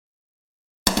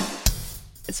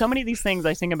so many of these things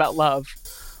I sing about love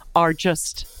are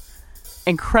just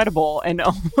incredible and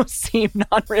almost seem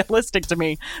non-realistic to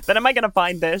me. Then am I going to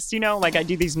find this? Like I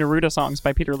do these Neruda songs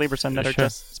by Peter Leverson that are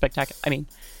just spectacular. I mean,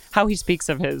 how he speaks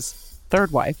of his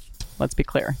third wife. Let's be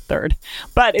clear, third.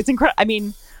 But it's incredible. I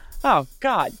mean, oh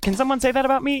God, can someone say that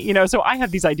about me? So I have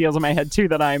these ideals in my head too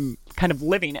that I'm kind of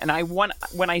living. And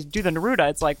when I do the Neruda,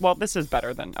 it's like, well, this is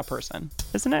better than a person,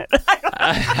 isn't it?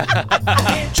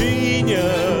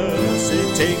 Genius,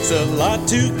 it takes a lot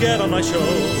to get on my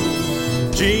show.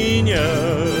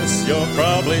 Genius, you're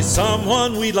probably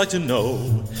someone we'd like to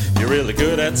know. You're really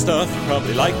good at stuff, you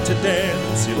probably like to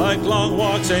dance. You like long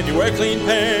walks and you wear clean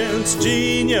pants.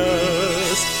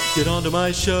 Genius, get onto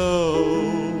my show.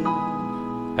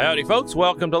 Howdy, folks.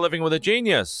 Welcome to Living with a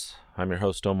Genius. I'm your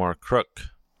host, Omar Crook.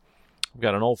 We've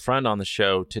got an old friend on the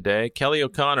show today, Kelly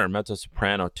O'Connor,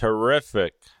 mezzo-soprano,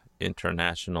 terrific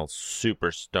international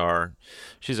superstar.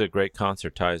 She's a great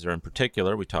concertizer in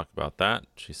particular. We talk about that.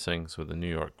 She sings with the New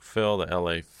York Phil, the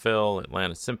LA Phil,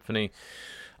 Atlanta Symphony.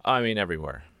 I mean,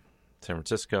 everywhere. San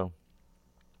Francisco.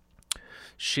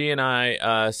 She and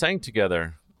I sang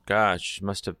together. Gosh,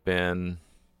 must have been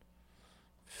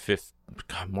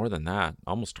more than that.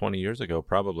 Almost 20 years ago,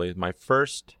 probably. My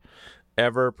first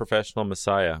ever professional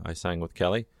Messiah I sang with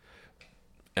Kelly.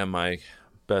 And my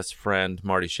best friend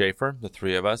Marty Schaefer, the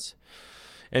three of us,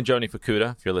 and Joni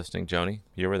Fukuda. If you're listening, Joni,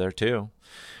 you were there too.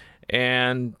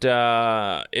 And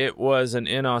it was an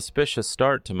inauspicious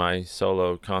start to my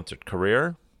solo concert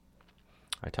career.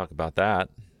 I talk about that.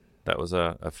 That was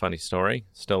a funny story.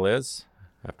 Still is,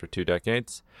 after 2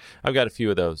 decades. I've got a few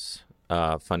of those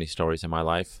funny stories in my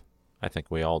life. I think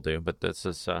we all do, but this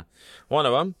is one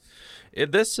of them.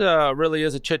 This really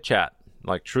is a chit-chat,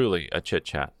 like truly a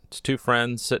chit-chat. It's two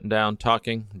friends sitting down,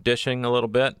 talking, dishing a little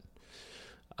bit.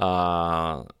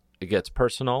 It gets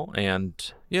personal,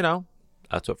 and,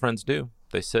 that's what friends do.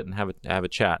 They sit and have a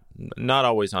chat. Not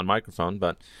always on microphone,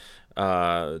 but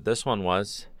this one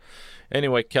was.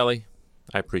 Anyway, Kelly,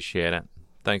 I appreciate it.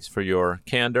 Thanks for your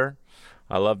candor.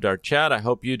 I loved our chat. I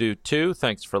hope you do, too.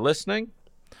 Thanks for listening.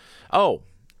 Oh,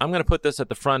 I'm going to put this at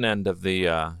the front end of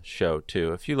the show,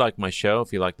 too. If you like my show,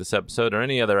 if you like this episode or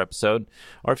any other episode,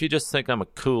 or if you just think I'm a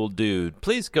cool dude,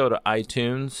 please go to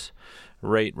iTunes,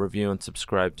 rate, review, and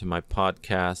subscribe to my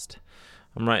podcast.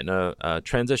 I'm right in a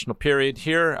transitional period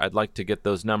here. I'd like to get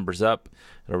those numbers up.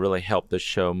 It'll really help this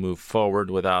show move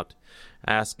forward without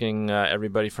asking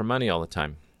everybody for money all the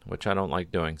time, which I don't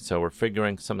like doing. So we're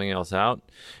figuring something else out,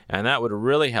 and that would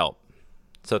really help.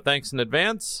 So thanks in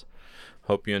advance.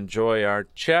 Hope you enjoy our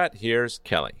chat. Here's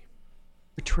Kelly.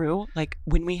 True. Like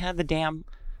when we had the damn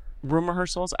room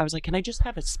rehearsals, I was like, can I just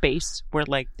have a space where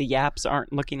like the yaps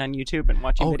aren't looking on YouTube and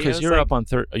watching videos? Oh, because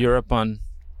you're up on.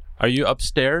 Are you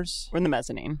upstairs? We're in the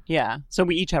mezzanine. Yeah. So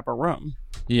we each have a room.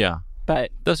 Yeah.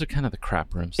 But those are kind of the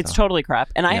crap rooms. It's totally crap.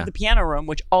 And I have the piano room,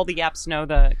 which all the yaps know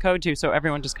the code to, so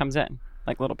everyone just comes in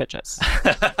like little bitches.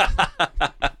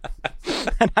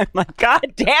 And I'm like,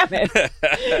 God damn it.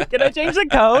 Can I change the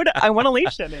code? I want to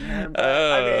leave shit in here. But,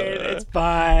 I mean, it's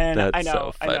fun. That's I know.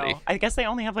 so funny. I know. I guess they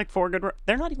only have like 4 good rooms.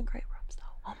 They're not even great rooms,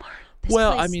 though. Omar.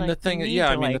 Well, I mean, the thing,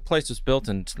 the place was built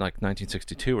in like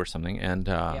 1962 or something. And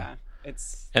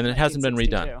and it hasn't been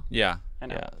redone. Yeah. I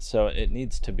know. Yeah. So it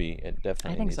needs to be, it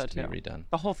definitely needs to be redone.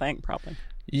 The whole thing, probably.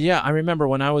 Yeah. I remember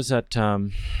when I was at,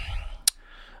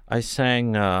 I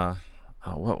sang,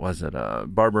 what was it?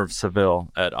 Barber of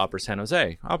Seville at Opera San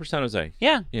Jose. Opera San Jose.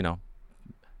 Yeah.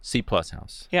 C+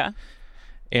 house. Yeah.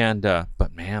 And,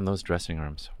 but man, those dressing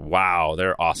rooms. Wow.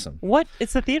 They're awesome. What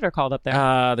is the theater called up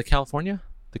there? The California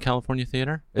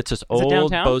Theater. It's this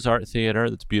old Beaux-Arts theater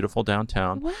that's beautiful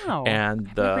downtown. Wow.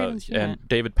 And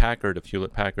David Packard of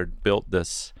Hewlett Packard built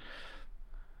this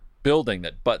building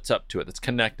that butts up to it, that's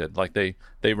connected. Like they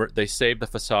saved the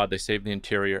facade, they saved the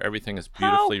interior, everything is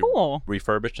beautifully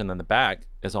refurbished, and then the back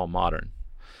is all modern,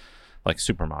 like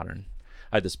super modern.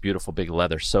 I had this beautiful big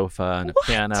leather sofa and a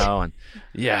piano and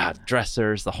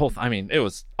dressers, the whole I mean, it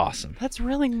was awesome. That's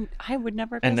really, I would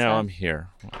never guess. And now that. I'm here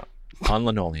on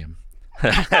linoleum. Oh,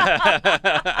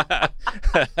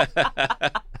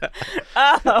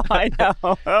 I know.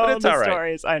 Oh, it's all right.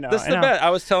 Stories. I know. This is the best. I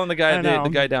was telling the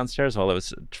guy downstairs while I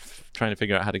was trying to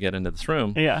figure out how to get into this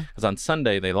room. Yeah. Because on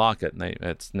Sunday they lock it, and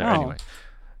anyway.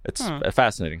 It's a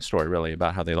fascinating story, really,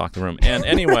 about how they lock the room. And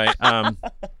anyway,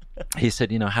 he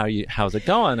said, how's it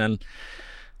going? And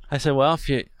I said, well,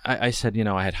 I said,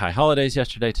 I had high holidays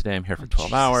yesterday. Today I'm here for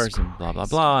 12 hours and blah, blah,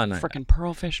 blah. And freaking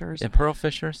Pearl Fishers. And Pearl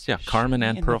Fishers. Yeah. Carmen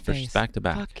and Pearl Fishers back to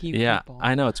back. Fuck you, people.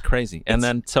 I know. It's crazy. And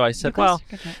then, so I said, well,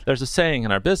 there's a saying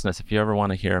in our business, if you ever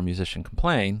want to hear a musician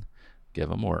complain, give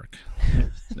them work.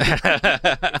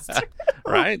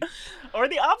 Right? Or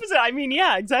the opposite. I mean,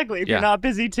 yeah, exactly. If Yeah. you're not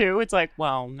busy too, it's like,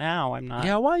 well, now I'm not.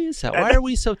 Yeah, why is that? Why are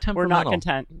we so We're temperamental? not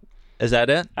content. Is that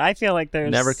it? I feel like there's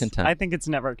Never content. I think it's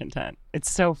never content. It's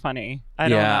so funny. I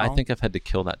don't know. Yeah, I think I've had to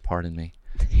kill that part in me.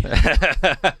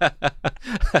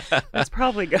 that's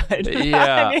probably good.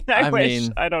 Yeah, I wish.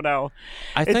 mean, I don't know.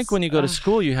 I think It's, when you go to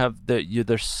school, you have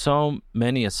there's so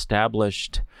many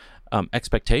established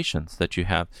expectations that you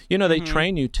have. You know, they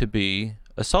train you to be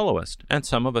a soloist, and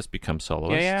some of us become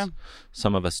soloists. Yeah.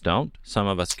 Some of us don't. Some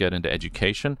of us get into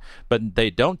education, but they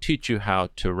don't teach you how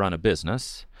to run a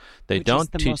business. They Which don't is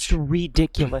the teach. most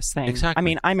ridiculous thing. Exactly. I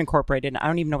mean, I'm incorporated. I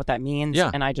don't even know what that means.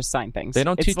 Yeah. And I just sign things. They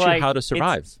don't It's teach like- you how to it's-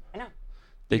 survive. I know.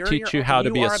 They You're teach your- you how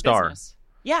to be are a star, business.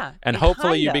 Yeah. and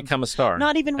hopefully you kind of. become a star.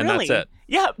 Not even and really. That's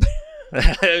Yeah.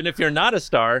 it. And if you're not a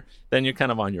star, then you're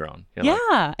kind of on your own. You're like,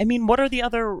 Yeah. I mean, what are the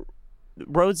other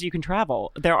roads you can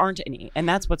travel? There aren't any. And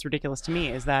that's what's ridiculous to me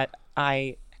is that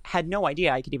I had no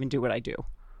idea I could even do what I do.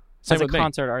 Same as a with me.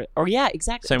 concert art. Or yeah,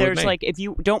 exactly. Same with There's me. like if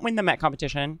you don't win the Met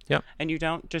competition Yep. and you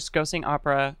don't just go sing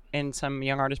opera in some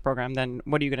young artist program, then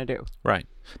what are you going to do? Right.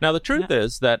 Now, the truth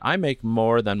is that I make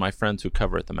more than my friends who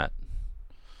cover at the Met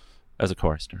as a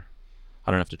chorister. I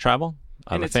don't have to travel.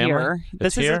 I have And a it's family. here.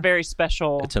 This is here. a very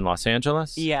special. It's in Los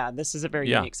Angeles. Yeah, this is a very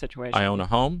Yeah. unique situation. I own a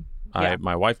home. Yeah.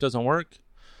 My wife doesn't work.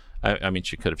 I mean,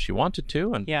 she could if she wanted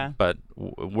to. And Yeah. But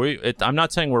I'm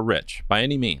not saying we're rich by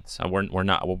any means. We're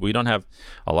not. We don't have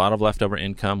a lot of leftover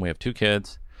income. We have 2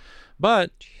 kids.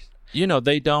 But, you know,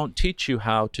 they don't teach you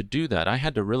how to do that.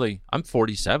 I'm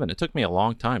 47. It took me a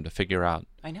long time to figure out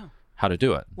I know. how to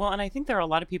do it. Well, and I think there are a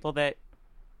lot of people that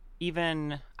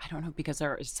even, I don't know, because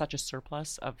there is such a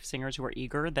surplus of singers who are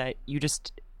eager that you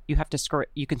have to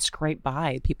you can scrape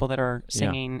by people that are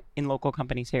singing in local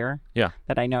companies here Yeah.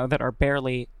 that I know that are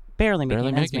barely making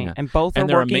ends making meet. it. And both And are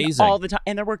they're working amazing. all the time.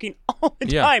 And they're working all the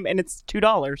Yeah. time. And it's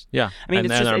 $2. Yeah. I mean, and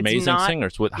it's then just- they're it's amazing not-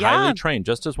 singers with Yeah. highly trained,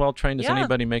 just as well trained as Yeah.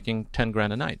 anybody making 10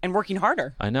 grand a night. And working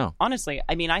harder. I know. Honestly,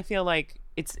 I mean, I feel like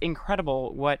it's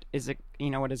incredible what is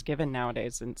given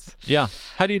nowadays. And it's, Yeah.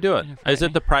 How do you do it? Yeah, Is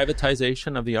it the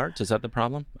privatization of the arts? Is that the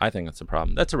problem? I think that's the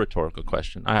problem. That's a rhetorical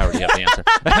question. I already have the answer.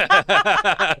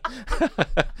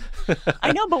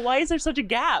 I know, but why is there such a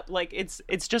gap? Like, it's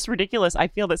just ridiculous. I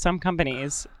feel that some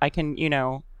companies, I can,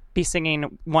 be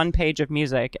singing one page of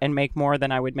music and make more than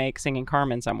I would make singing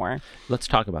Carmen somewhere. Let's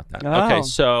talk about that. Oh. Okay,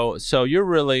 so you're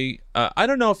really I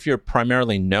don't know if you're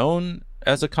primarily known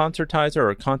as a concertizer or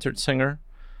a concert singer.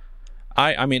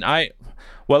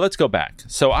 Well, let's go back.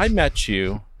 So I met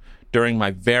you during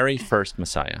my very first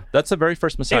Messiah. That's the very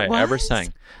first Messiah I ever was?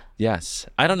 sang. Yes.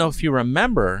 I don't know if you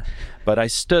remember, but I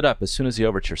stood up as soon as the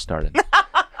overture started.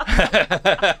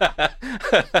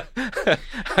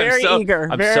 Very eager.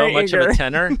 I'm very so much eager. of a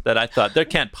tenor that I thought there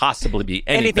can't possibly be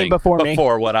anything before me.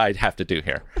 what I'd have to do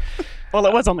here. Well,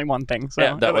 it was only one thing. So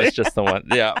Yeah, that was just the one.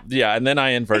 Yeah. And then I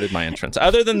inverted my entrance.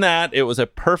 Other than that, it was a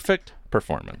perfect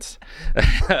performance.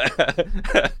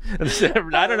 I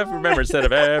don't know if you remember, instead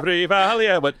of every valley,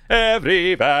 I went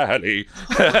every valley.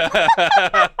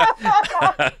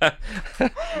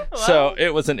 So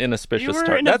it was an inauspicious you were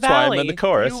start. in a That's why I'm in valley. the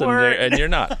chorus You were- and you're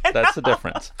not. That's the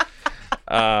difference.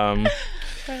 I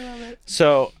love it.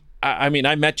 So, I mean,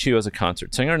 I met you as a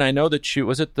concert singer, and I know that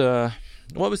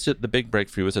what was it, the big break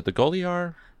for you? Was it the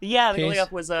Goliath? Yeah, the piece?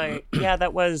 Goliath was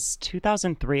that was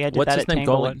 2003. I did What's that his at name?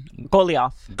 Tanglewood.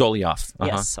 Goliath. Goliath.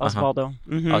 Yes, Osvaldo.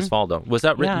 Mhm. Osvaldo. Was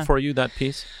that written Yeah. for you, that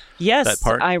piece? Yes, that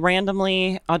part? I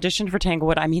randomly auditioned for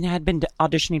Tanglewood. I mean, I had been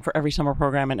auditioning for every summer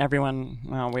program, and everyone,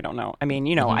 well, we don't know. I mean,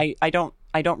 Mm-hmm.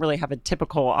 I don't really have a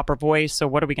typical opera voice, so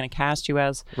what are we going to cast you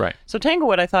as? Right. So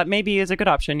Tanglewood, I thought maybe is a good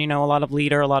option. A lot of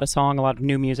leader, a lot of song, a lot of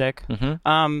new music.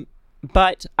 Mm-hmm.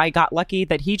 But I got lucky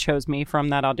that he chose me from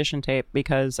that audition tape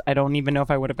because I don't even know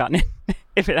if I would have gotten it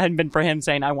if it hadn't been for him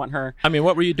saying I want her. I mean,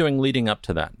 what were you doing leading up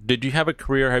to that? Did you have a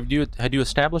career? Had you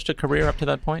established a career up to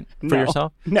that point for No.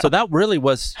 yourself? No. So that really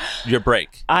was your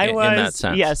break. in that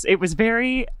sense. Yes, it was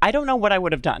very. I don't know what I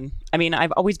would have done. I mean,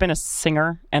 I've always been a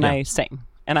singer and Yeah. I sing.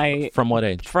 And I From what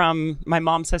age? From my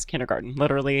mom says kindergarten.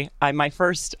 Literally, my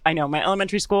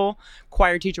elementary school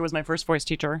choir teacher was my first voice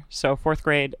teacher. So 4th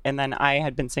grade, and then I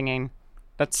had been singing.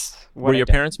 That's what Were I your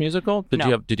did. parents musical? Did No.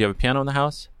 you have a piano in the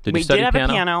house? Did We you study did have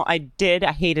piano? a piano.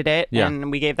 I hated it, Yeah.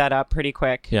 and we gave that up pretty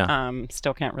quick. Yeah.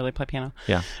 Still can't really play piano.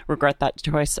 Yeah. Regret that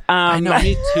choice. I know,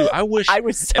 me too. I wish I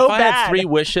was so if I had bad. 3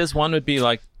 wishes, one would be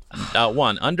like,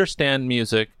 one, understand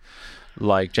music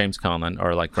like James Conlon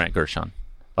or like Grant Gershon.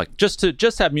 Like just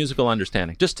have musical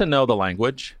understanding, just to know the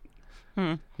language.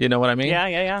 You know what I mean?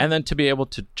 Yeah. And then to be able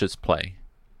to just play.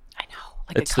 I know.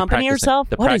 Like It's the accompany practicing. yourself.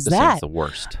 The What is practicing that? is the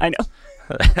worst. I know.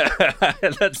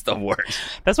 That's the worst.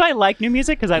 That's why I like new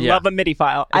music, because I love a MIDI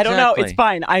file. I don't know. It's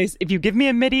fine. If you give me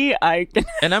a MIDI, I can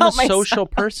And I'm a social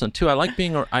person, too. I like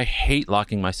I hate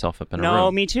locking myself up in a room.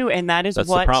 No, me too. And that's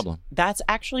the problem. That's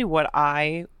actually what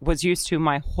I was used to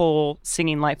my whole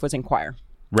singing life, was in choir.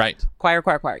 Right. Choir.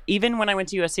 Even when I went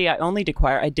to USC, I only did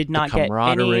choir. I did not get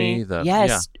camaraderie,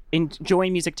 any...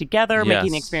 enjoying music together,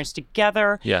 making the experience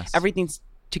together. Yes. Everything's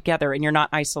together, and you're not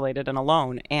isolated and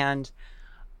alone. And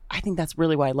I think that's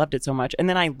really why I loved it so much. And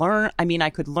then I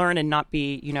could learn and not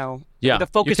be, the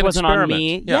focus wasn't on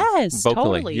me. Yeah. Yes,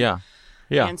 vocally. totally.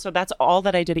 Yeah. And so that's all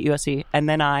that I did at USC. And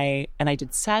then I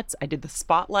did sets. I did the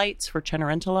spotlights for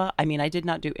Cenerentola. I mean, I did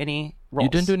not do any roles. You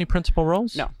didn't do any principal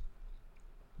roles? No.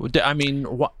 I mean,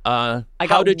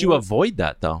 how did you avoid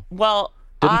that, though? Well,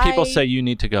 didn't people say you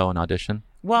need to go and audition?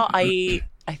 Well, I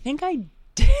think I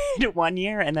did 1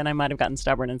 year, and then I might have gotten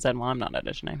stubborn and said, well, I'm not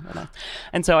auditioning.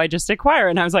 And so I just did choir,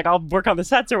 and I was like, I'll work on the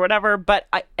sets or whatever. But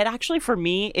it actually, for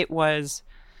me, it was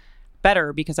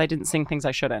better because I didn't sing things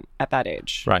I shouldn't at that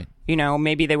age. Right.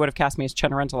 Maybe they would have cast me as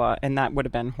Cenerentola, and that would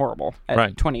have been horrible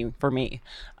at 20 for me.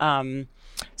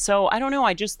 So I don't know.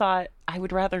 I just thought I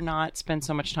would rather not spend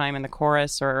so much time in the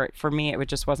chorus, or for me, it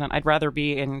just wasn't. I'd rather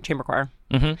be in chamber choir.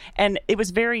 Mm-hmm. And it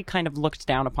was very kind of looked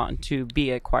down upon to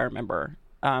be a choir member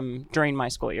during my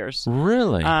school years.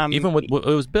 Really? Even with it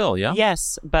was Bill, yeah?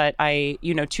 Yes, but 2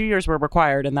 years were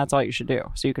required, and that's all you should do,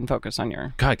 so you can focus on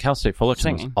your God, Cal State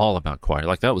Fullerton was all about choir.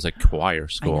 Like, that was a choir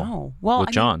school. I know. Well, with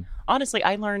John. Honestly,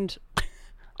 I learned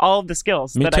all of the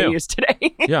skills I use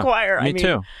today in choir. Me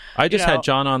too. I just had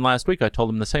John on last week. I told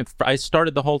him the same. I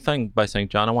started the whole thing by saying,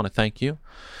 John, I want to thank you.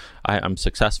 I'm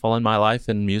successful in my life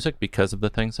in music because of the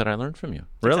things that I learned from you.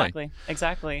 Really.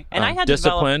 Exactly. And I had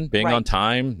discipline, being on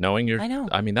time, knowing I know.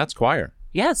 I mean, that's choir.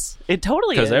 Yes, it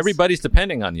totally is. Because everybody's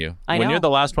depending on you. I when know. you're the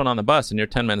last one on the bus and you're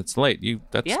 10 minutes late,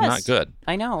 that's not good.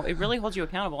 I know. It really holds you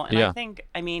accountable. And I think,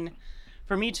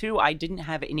 for me too, I didn't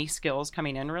have any skills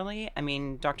coming in, really. I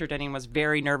mean, Dr. Denning was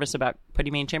very nervous about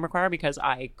putting me in chamber choir because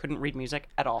I couldn't read music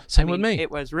at all. Same with me.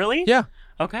 It was really? Yeah.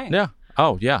 Okay. Yeah.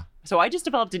 Oh, yeah. So I just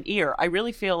developed an ear. I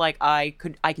really feel like I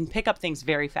can pick up things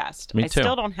very fast. Me too. I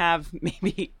still don't have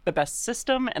maybe the best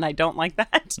system, and I don't like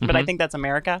that. But I think that's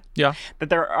America. Yeah. That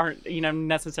there aren't,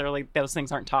 necessarily those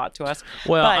things aren't taught to us.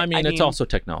 Well, but, it's also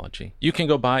technology. You can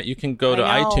go to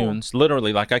iTunes,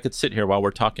 literally, like I could sit here while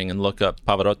we're talking and look up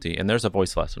Pavarotti, and there's a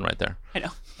voice lesson right there. I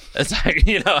know. It's like,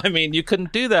 you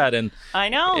couldn't do that in I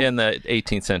know. in the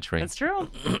 18th century. That's true.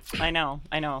 I know.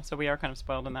 So we are kind of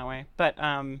spoiled in that way. But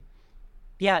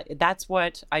yeah, that's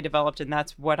what I developed, and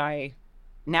that's what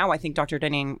now I think Dr.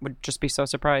 Denning would just be so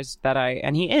surprised that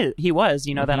he was,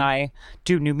 that I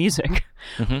do new music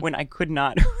when I could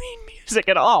not read music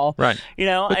at all. Right.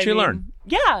 But you learn.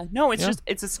 Yeah. No, it's just,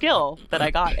 it's a skill that I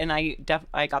got, and I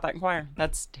got that in choir.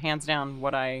 That's hands down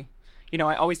what I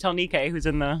always tell Nikkei, who's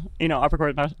in the, upper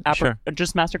chord,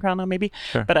 just master crown now maybe.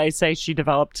 Sure. But I say she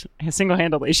developed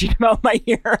single-handedly. She developed my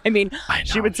ear. I mean,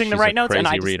 she would sing the right notes, and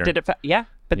I just did it.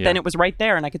 But then it was right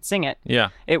there, and I could sing it. Yeah.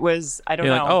 It was, I don't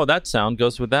know. Like, oh, that sound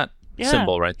goes with that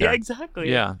symbol right there. Yeah, exactly.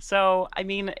 Yeah. So,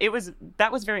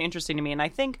 that was very interesting to me. And I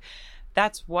think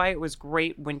that's why it was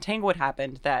great when Tanglewood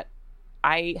happened, that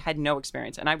I had no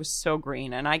experience, and I was so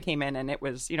green. And I came in, and it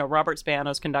was, Robert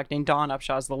Spano's conducting, Dawn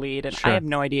Upshaw's the lead, and I have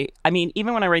no idea.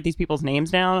 Even when I write these people's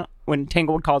names down, when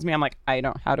Tanglewood calls me, I'm like,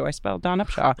 how do I spell Dawn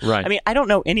Upshaw? Right. I don't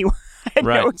know anyone. I had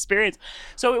no experience.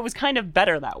 So it was kind of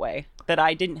better that way, that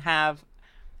I didn't have.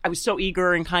 I was so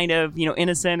eager and kind of,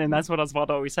 innocent, and that's what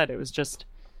Osvaldo always said. It was just,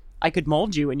 I could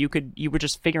mold you, and you were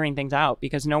just figuring things out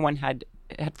because no one had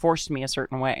forced me a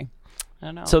certain way. I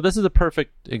don't know. So this is a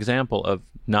perfect example of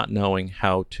not knowing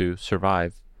how to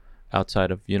survive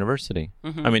outside of university.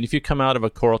 Mm-hmm. If you come out of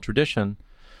a choral tradition,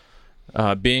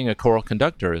 being a choral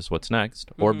conductor is what's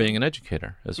next, or being an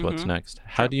educator is what's next.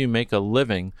 How do you make a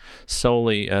living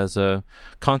solely as a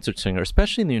concert singer,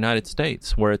 especially in the United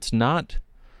States, where it's not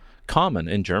common?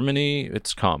 In Germany,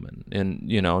 it's common. In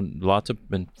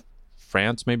in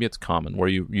France, maybe it's common, where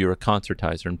you're a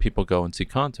concertizer and people go and see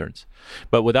concerts.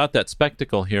 But without that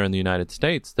spectacle here in the United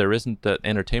States, there isn't that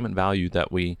entertainment value that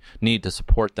we need to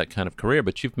support that kind of career.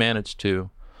 But you've managed to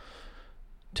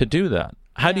do that.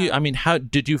 How do you? How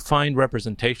did you find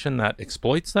representation that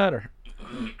exploits that? Or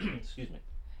excuse me.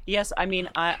 Yes,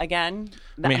 again.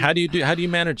 How do you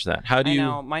manage that? How do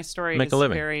you? My story make is a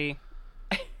living? Very.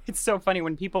 It's so funny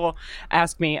when people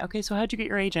ask me, okay, so how'd you get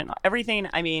your agent? Everything,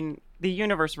 the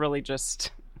universe really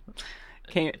just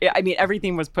came.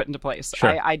 Everything was put into place.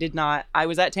 Sure. I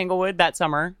was at Tanglewood that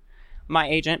summer. My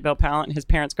agent, Bill Pallant, and his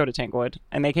parents go to Tanglewood,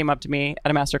 and they came up to me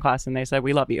at a master class, and they said,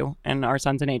 we love you, and our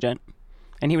son's an agent.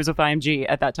 and he was with IMG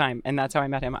at that time, and that's how I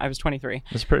met him. I was 23.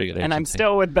 That's pretty good. And I'm agency.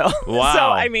 still with Bill. Wow. So,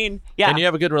 I mean, yeah. And you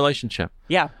have a good relationship.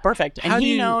 Yeah, perfect. And How do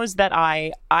he you- knows that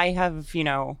I have,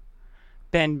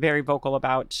 been very vocal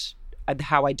about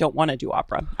how I don't want to do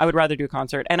opera. I would rather do a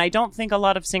concert. And I don't think a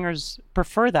lot of singers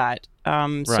prefer that.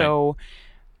 So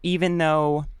even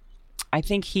though I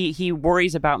think he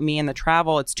worries about me and the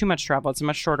travel, it's too much travel. It's a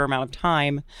much shorter amount of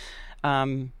time.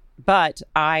 But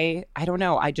I don't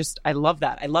know. I love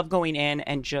that. I love going in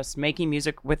and just making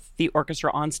music with the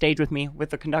orchestra on stage with me, with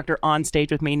the conductor on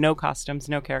stage with me, no costumes,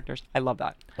 no characters. I love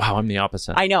that. Wow, I'm the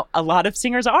opposite. I know. A lot of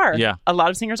singers are. Yeah. A lot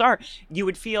of singers are. You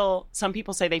would feel, some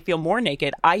people say they feel more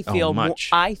naked. I feel much.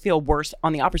 I feel worse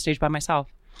on the opera stage by myself.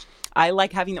 I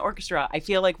like having the orchestra. I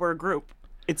feel like we're a group.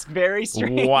 It's very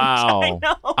strange. Wow. I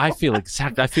know. I feel like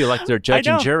they're judge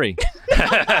and know. jury.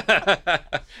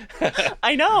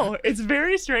 I know. It's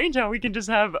very strange how we can just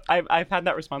have, I've had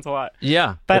that response a lot.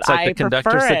 Yeah. But it's like I the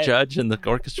conductor's prefer the it. judge and the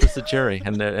orchestra's the jury.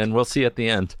 And we'll see at the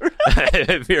end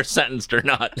if you're sentenced or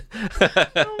not.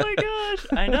 Oh my gosh.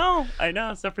 I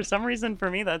know. So for some reason, for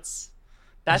me, that's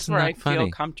Isn't where that I funny? feel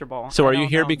comfortable. So I are you don't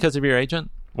here know. because of your agent?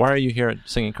 Why are you here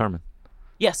singing Carmen?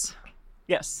 Yes.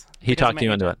 He Because of talked my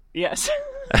you into it. Yes.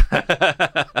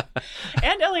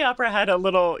 And LA Opera had a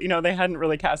little, they hadn't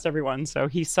really cast everyone. So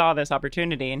he saw this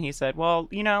opportunity and he said, well,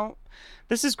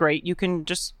 this is great. You can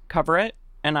just cover it.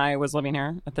 And I was living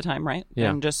here at the time, right? Yeah.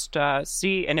 And just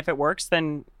see. And if it works,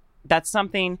 then that's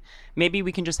something. Maybe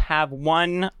we can just have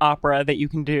one opera that you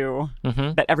can do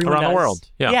that everyone Around the does. world.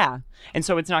 Yeah. Yeah. And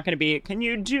so it's not going to be, can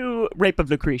you do Rape of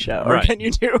Lucretia? Or Right. can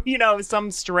you do, some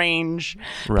strange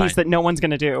Right. piece that no one's going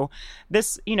to do?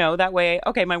 This, that way,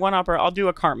 okay, my one opera, I'll do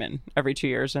a Carmen every 2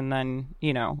 years and then,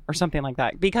 or something like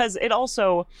that. Because it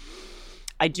also,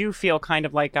 I do feel kind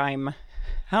of like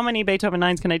how many Beethoven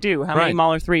 9s can I do? How many Right.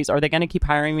 Mahler 3s? Are they going to keep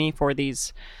hiring me for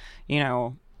these,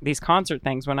 these concert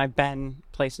things when I've been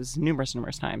places numerous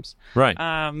times? Right.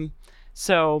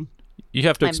 So you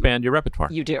have to expand your repertoire.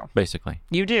 you do. Basically.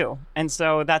 You do. And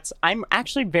so I'm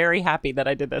actually very happy that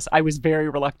I did this. I was very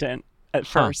reluctant at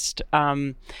first.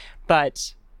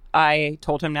 But I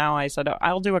told him now, I said,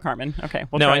 I'll do a Carmen. Okay.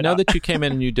 We'll Now try I it know out. that you came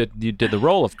in and you did the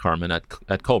role of Carmen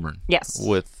at Colburn. Yes.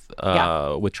 With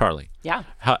Charlie. Yeah.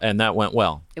 And that went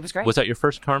well. It was great. Was that your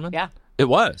first Carmen? Yeah. It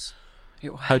was.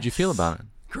 It was How'd you feel about it?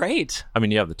 Great. I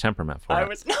mean, you have the temperament for I it.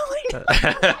 was no,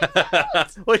 I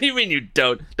What do you mean you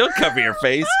don't? Don't cover your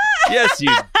face. Yes,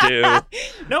 you do.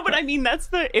 no, but I mean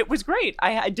it was great.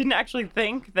 I didn't actually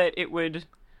think that it would.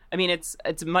 I mean, it's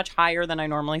much higher than I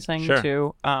normally sing Sure.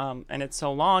 too, and it's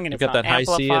so long and You it's got not that high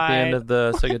amplified. C at the end of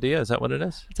the Segadia. Is that what it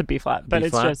is? It's a B flat, but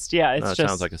B-flat? it's just it's No, it just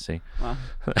sounds like a C.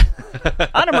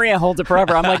 Anna Maria holds it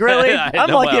forever. I'm like, really? I'm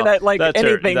No, lucky well, that like that's her-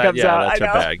 anything that- comes yeah, out. That's I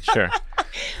her know. bag. Sure.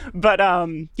 But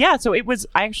yeah, so it was.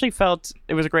 I actually felt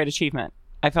it was a great achievement.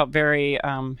 I felt very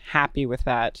happy with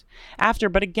that.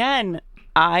 But again,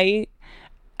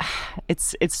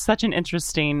 it's such an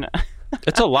interesting.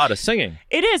 It's a lot of singing.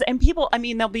 It is, and people. I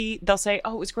mean, they'll say,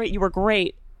 "Oh, it was great. You were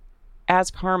great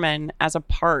as Carmen as a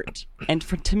part." And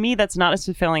to me, that's not as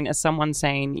fulfilling as someone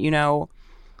saying, "You're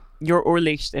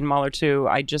Urlicht in Mahler 2.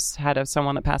 I just had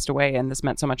someone that passed away, and this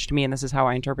meant so much to me, and this is how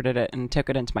I interpreted it and took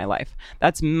it into my life."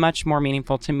 That's much more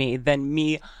meaningful to me than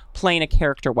me playing a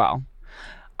character well.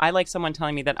 I like someone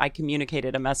telling me that I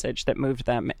communicated a message that moved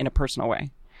them in a personal way.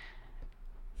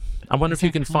 I wonder if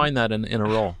you can find that in a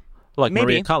role like Maybe.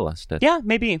 Maria Callas did. Yeah,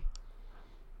 maybe.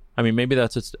 I mean, maybe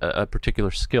that's a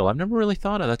particular skill. I've never really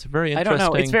thought of. That's a very I interesting.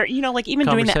 don't know. It's very, like even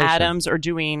doing the conversation. Adams or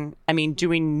doing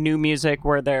new music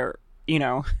where they're,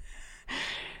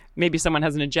 maybe someone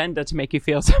has an agenda to make you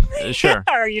feel something. Sure.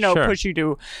 or, Sure. push you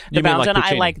to the You mean bounds. like And I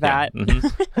Puccini. like that. Yeah.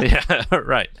 Mhm. Yeah.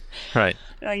 Right.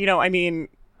 I mean,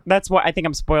 that's why I think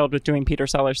I'm spoiled with doing Peter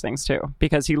Sellers things too,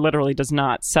 because he literally does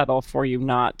not settle for you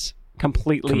not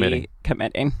completely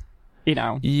committing.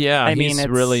 Yeah. I mean, he's it's-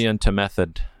 really into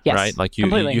method. Yes, right. Like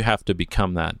completely. you have to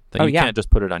become that. Oh, You yeah. can't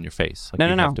just put it on your face. Like, No.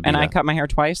 you have to be And I that. cut my hair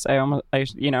twice. I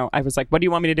was like, what do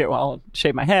you want me to do? Well, I'll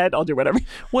shave my head. I'll do whatever.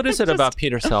 What is it about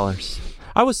Peter Sellers?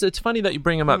 It's funny that you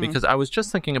bring him up Mm-hmm. because I was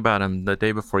just thinking about him the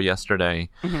day before yesterday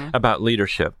about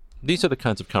leadership. These are the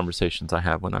kinds of conversations I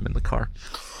have when I'm in the car.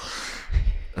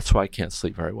 That's why I can't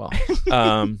sleep very well.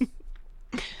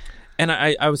 And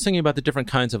I was thinking about the different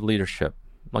kinds of leadership.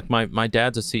 Like my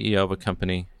dad's a CEO of a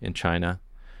company in China,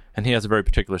 and he has a very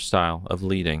particular style of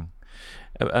leading.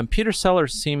 And Peter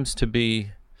Sellers seems to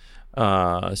be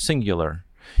singular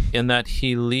in that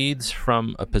he leads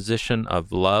from a position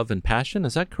of love and passion.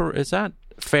 Is that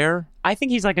fair? I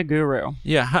think he's like a guru.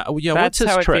 Yeah. What's That's his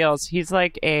how it trick? feels. He's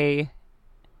like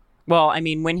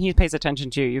when he pays attention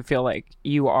to you, you feel like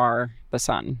you are the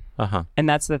sun And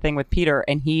that's the thing with Peter.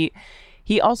 And he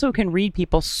also can read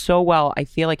people so well. I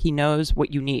feel like he knows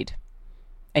what you need.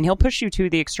 And he'll push you to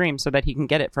the extreme so that he can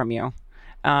get it from you.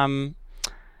 And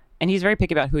he's very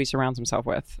picky about who he surrounds himself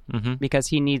with because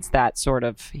he needs that sort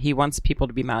of, he wants people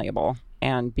to be malleable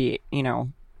and be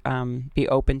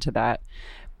open to that.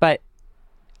 But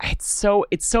it's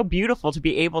so beautiful to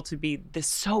be able to be this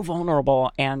so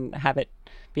vulnerable and have it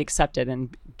be accepted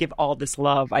and give all this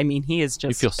love. I mean, he is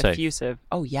just effusive.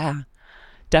 Oh yeah,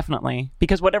 definitely.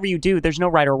 Because whatever you do, there's no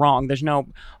right or wrong. There's no,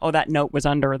 that note was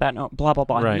under that note, blah, blah,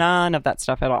 blah. Right. None of that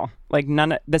stuff at all. Like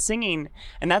the singing,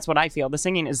 and that's what I feel. The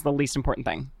singing is the least important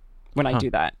thing when I do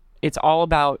that. It's all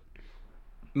about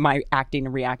my acting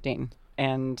and reacting,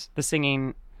 and the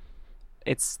singing,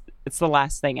 it's the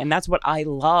last thing. And that's what I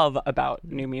love about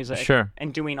new music. Sure.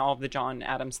 And doing all of the John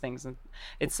Adams things. And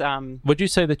it's would you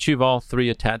say that you've all three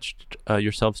attached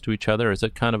yourselves to each other? Is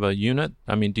it kind of a unit?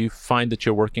 I mean, do you find that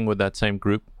you're working with that same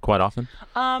group quite often?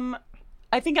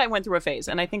 I think I went through a phase,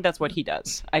 and I think that's what he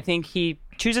does. I think he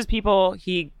chooses people,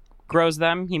 he grows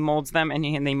them, he molds them, and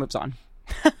then he moves on.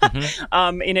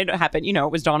 And it happened,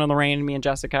 it was Dawn and Lorraine, me and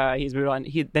Jessica. He's moved on.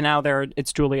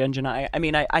 It's Julia and Janai. I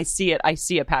mean, I see it. I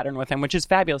see a pattern with him, which is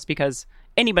fabulous because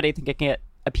anybody that can get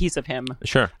a piece of him,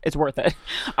 sure, it's worth it.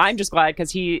 I'm just glad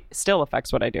because he still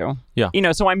affects what I do. Yeah,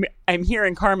 so I'm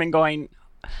hearing Carmen going,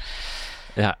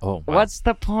 yeah. Oh, wow. What's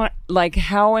the point? Like,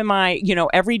 how am I?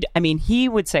 He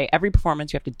would say every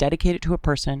performance you have to dedicate it to a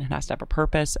person. It has to have a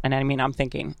purpose. And I mean, I'm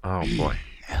thinking, oh boy.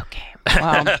 Okay.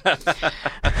 Wow.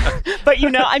 But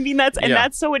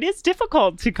that's so it is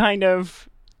difficult to kind of,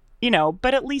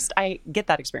 but at least I get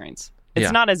that experience.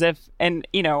 It's not as if, and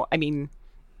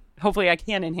hopefully I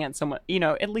can enhance someone,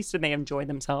 at least when they enjoy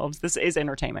themselves. This is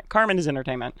entertainment. Carmen is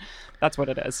entertainment. That's what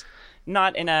it is.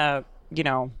 Not in a,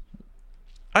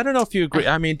 I don't know if you agree.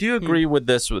 I mean, do you agree with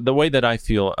this? The way that I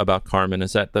feel about Carmen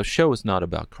is that the show is not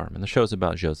about Carmen. The show is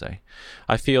about Jose.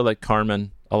 I feel like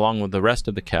Carmen, along with the rest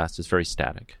of the cast, is very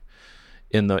static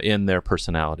in their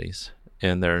personalities,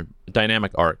 in their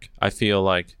dynamic arc. I feel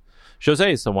like Jose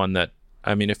is the one that,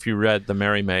 I mean, if you read The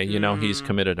Mary May, he's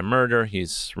committed a murder.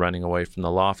 He's running away from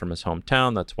the law from his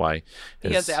hometown. That's why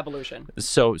he has the evolution.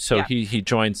 So yeah. he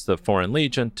joins the Foreign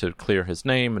Legion to clear his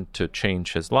name and to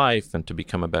change his life and to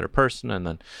become a better person. And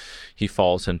then he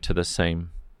falls into the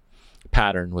same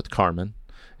pattern with Carmen.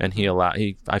 And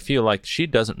I feel like she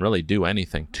doesn't really do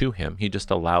anything to him. He just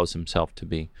allows himself to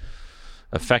be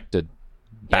affected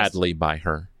badly by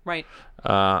her. Right.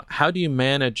 How did you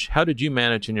manage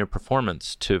in your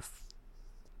performance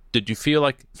did you feel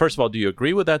like, first of all, do you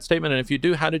agree with that statement? And if you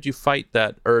do, how did you fight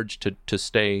that urge to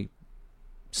stay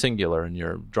singular in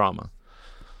your drama?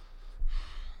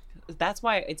 That's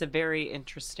why it's a very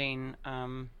interesting...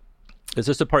 Is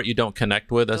this the part you don't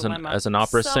connect with as an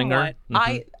opera singer?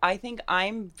 I think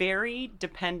I'm very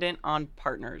dependent on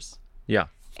partners. Yeah.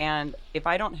 And if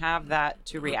I don't have that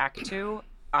to react to,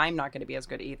 I'm not going to be as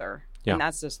good either. Yeah. And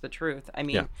that's just the truth. I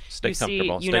mean, stay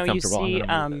comfortable. You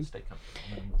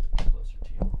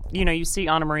see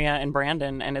Anna Maria and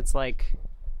Brandon, and it's like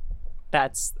they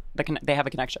have a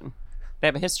connection. They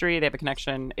have a history. They have a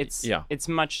connection. It's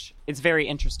very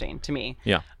interesting to me.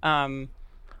 Yeah. And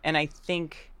I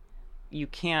think you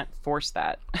can't force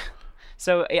that.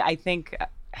 So I think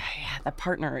the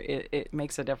partner it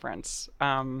makes a difference.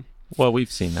 Well,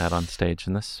 we've seen that on stage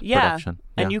in this production.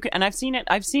 And I've seen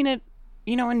it.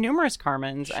 In numerous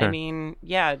Carmens. Sure. I mean,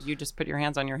 you just put your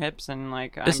hands on your hips and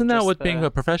like. Isn't that what being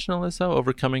a professional is, though?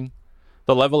 Overcoming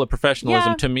the level of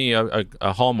professionalism. To me, a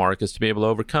hallmark is to be able to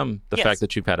overcome the fact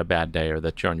that you've had a bad day, or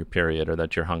that you're on your period, or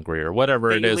that you're hungry, or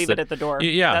whatever it is. Leave it at the door.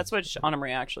 Yeah, that's what Anna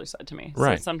Maria actually said to me.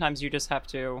 Right. So sometimes you just have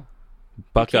to.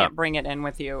 Buck you can't up. Bring it in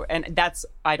with you, and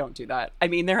I don't do that. I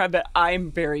mean, I'm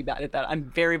very bad at that. I'm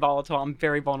very volatile. I'm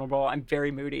very vulnerable. I'm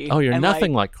very moody. Oh, you're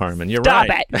nothing like Carmen. You're stop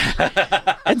right.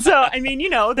 It. And so, I mean,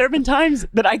 there have been times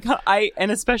that I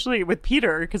and especially with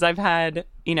Peter, because I've had,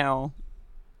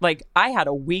 like I had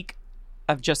a week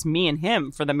of just me and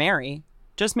him for the Mary,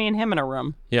 just me and him in a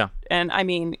room. Yeah. And I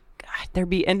mean, there'd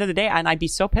be end of the day, and I'd be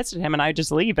so pissed at him, and I'd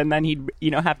just leave, and then he'd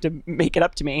have to make it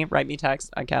up to me, write me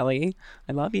text, Kelly,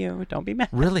 I love you, don't be mad.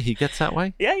 Really? He gets that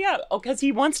way? Yeah. Oh, because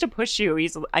he wants to push you.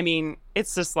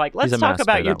 It's just like, let's talk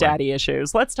about your daddy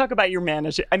issues, let's talk about your man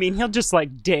issue. I mean, he'll just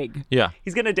like dig. Yeah.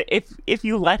 He's gonna if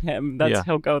you let him,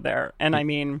 he'll go there. And I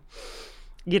mean,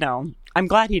 I'm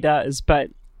glad he does, but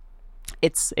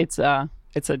it's a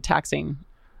taxing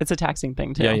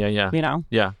thing too. Yeah.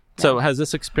 Yeah. So has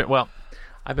this experience? Well,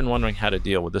 I've been wondering how to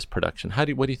deal with this production.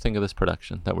 What do you think of this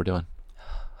production that we're doing?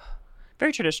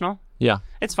 Very traditional. Yeah.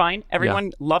 It's fine.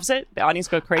 Everyone loves it. The audience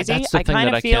goes crazy. That's the I thing kind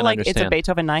that of I feel can't like it's a understand.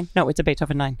 Beethoven 9. No, it's a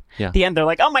Beethoven 9. Yeah. At the end, they're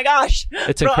like, oh my gosh.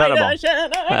 It's incredible. It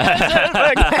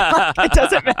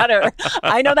doesn't matter.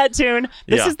 I know that tune.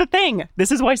 This Yeah. is the thing.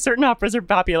 This is why certain operas are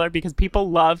popular, because people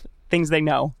love things they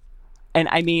know. And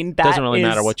I mean, that Doesn't really is-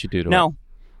 matter what you do to it. No,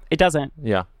 it doesn't.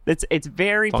 Yeah. It's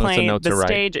very As long as the plain. notes The are right.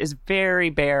 stage is very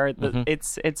bare.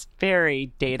 It's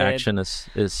very dated. Action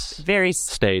is Very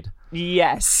stayed.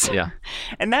 yes. Yeah.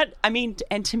 And that, I mean,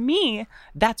 and to me,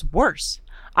 that's worse.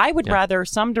 I would rather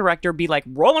some director be like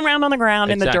rolling around on the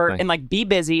ground in the dirt Exactly. and like be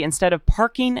busy instead of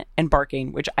parking and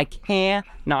barking, which I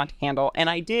cannot handle. And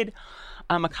I did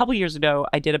a couple years ago,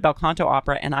 I did a bel canto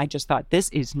opera, and I just thought, this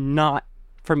is not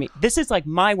for me. This is like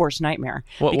my worst nightmare.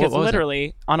 What because was it?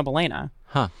 literally, Anna Bolena.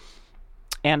 Huh.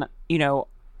 And, you know,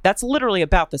 that's literally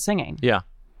about the singing. Yeah.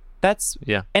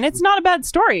 Yeah. And it's not a bad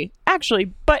story, actually,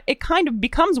 but it kind of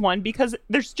becomes one because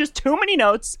there's just too many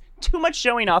notes, too much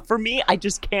showing off. For me, I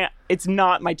just can't. It's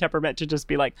not my temperament to just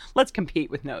be like, let's compete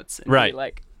with notes. And Right. Be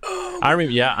like, I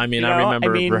remember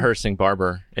mean- rehearsing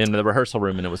Barber in the rehearsal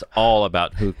room, and it was all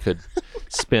about who could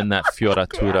spin that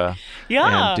fioratura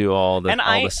Yeah. and do all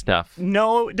the stuff.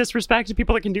 no disrespect to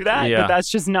people that can do that, Yeah. but that's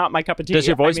just not my cup of tea. Does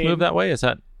your voice I mean, move that way? Is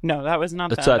that No, that was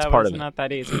not that. So that's that part was of it. not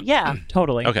that easy. Yeah,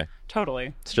 totally. Okay.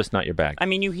 Totally. it's just not your bag? I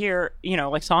mean, you hear,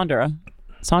 like Sandra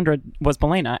was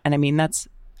Bolena, and I mean,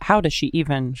 how does she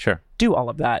even Sure. do all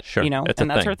of that? Sure. It's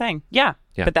and a that's thing. her thing. Yeah.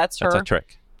 Yeah. But that's her. That's a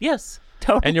trick. Yes.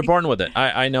 Totally. And you're born with it.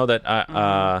 I know that.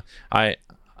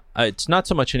 It's not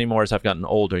so much anymore as I've gotten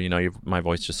older. Your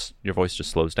voice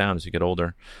just slows down as you get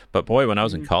older. But boy, when I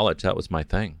was in college, that was my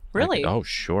thing. Really? Oh,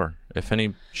 sure.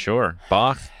 Sure.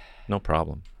 Bach, no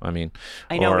problem. I mean,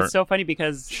 I know, or- it's so funny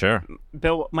because Sure.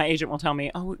 Bill, my agent, will tell me,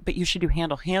 oh, but you should do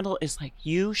Handel. Handel is like,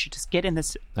 you should just get in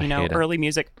this, I hate it. early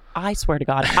music. I swear to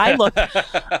God,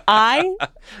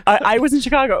 I was in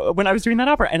Chicago when I was doing that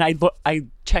opera, and I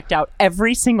checked out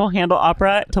every single Handel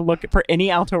opera to look for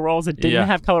any alto roles that didn't Yeah.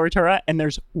 have coloratura, and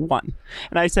there's one.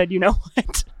 And I said, you know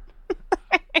what?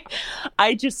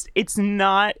 It's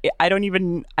not, I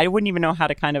wouldn't even know how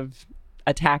to kind of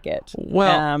attack it.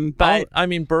 Well, but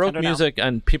Baroque don't know. music,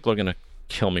 and people are going to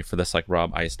kill me for this, like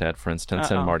Rob Eistad, for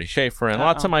instance, and Marty Schaefer, and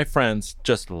lots of my friends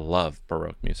just love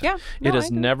Baroque music. Yeah, it no, has I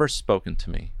do. never spoken to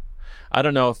me. I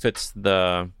don't know if it's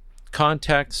the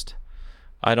context.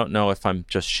 I don't know if I'm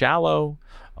just shallow,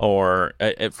 or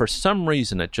for some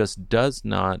reason it just does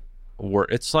not work.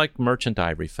 It's like Merchant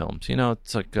Ivory films.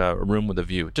 It's like A Room with a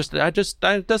View. It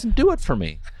doesn't do it for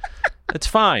me. It's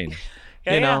fine.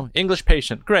 Yeah. English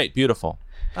Patient, great, beautiful.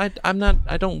 I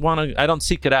don't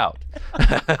seek it out.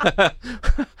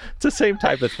 It's the same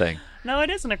type of thing. No, it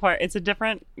isn't acquired. It's a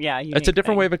different, It's a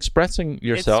different way of expressing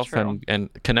yourself true. and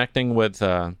connecting with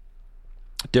a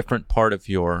different part of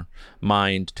your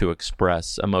mind to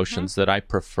express emotions that I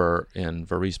prefer in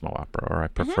Verismo opera, or I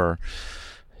prefer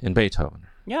in Beethoven.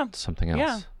 Yeah. Something else.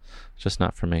 Yeah. Just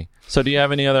not for me. So do you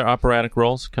have any other operatic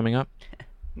roles coming up?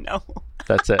 No.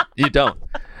 That's it. You don't.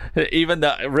 Even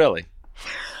though, really.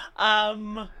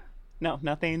 No,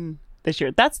 nothing this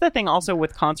year. That's the thing also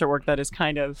with concert work that is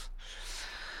kind of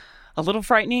a little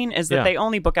frightening, is that Yeah. they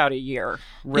only book out a year.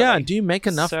 Really. Yeah. Do you make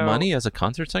enough So- money as a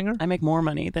concert singer? I make more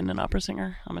money than an opera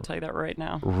singer. I'm going to tell you that right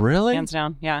now. Really? Hands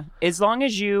down. Yeah. As long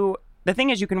as the thing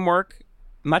is, you can work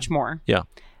much more. Yeah.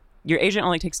 Your agent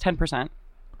only takes 10%.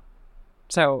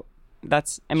 So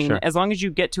Sure. as long as you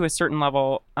get to a certain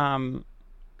level,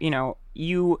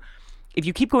 if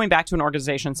you keep going back to an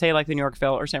organization, say like the New York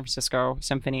Phil or San Francisco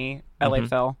Symphony, LA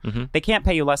Phil, they can't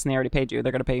pay you less than they already paid you.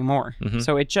 They're going to pay you more.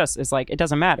 So it just is like, it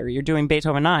doesn't matter. You're doing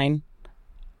Beethoven 9.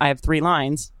 I have 3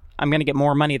 lines. I'm going to get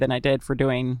more money than I did for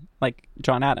doing like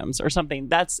John Adams or something.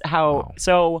 That's how. Wow.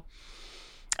 So,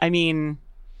 I don't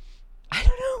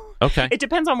know. Okay. It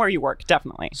depends on where you work,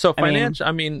 definitely. So I mean,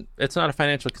 financial, it's not a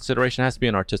financial consideration. It has to be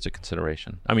an artistic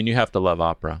consideration. You have to love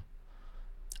opera.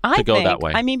 I go think, that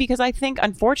way. because I think,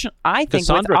 unfortunately, I think with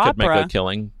Cassandra could opera, make a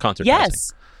killing concert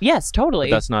dressing. Yes, totally.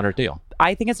 But that's not her deal.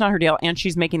 I think it's not her deal, and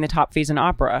she's making the top fees in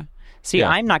opera. See, Yeah.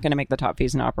 I'm not going to make the top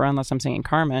fees in opera unless I'm singing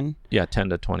Carmen. Yeah, 10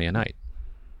 to 20 a night.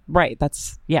 Right.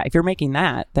 If you're making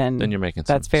that, then Then you're making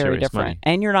some that's very serious different. money.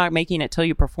 And you're not making it till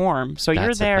you perform. So you're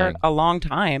That's the there thing. a long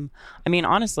time.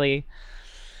 Honestly,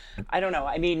 I don't know.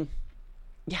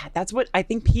 That's what I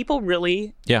think. People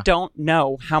really Yeah. don't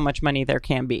know how much money there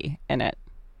can be in it,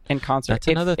 in concert. That's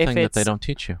another thing that they don't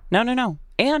teach you. No.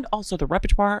 And also the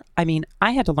repertoire.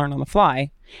 I had to learn on the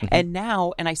fly.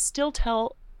 Mm-hmm. And I still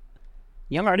tell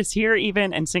young artists here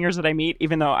even, and singers that I meet,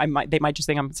 even though they might just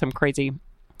think I'm some crazy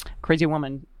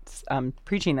woman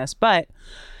preaching this. But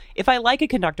if I like a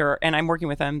conductor and I'm working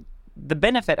with them, the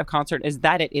benefit of concert is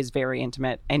that it is very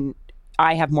intimate and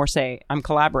I have more say. I'm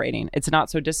collaborating. It's not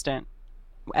so distant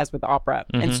as with opera.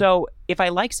 And so if I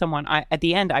like someone, at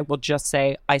the end, I will just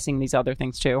say, I sing these other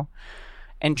things too,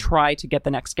 and try to get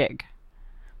the next gig.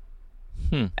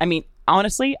 I mean,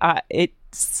 honestly,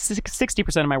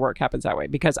 60% of my work happens that way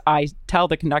because I tell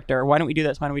the conductor, why don't we do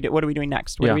this? What are we doing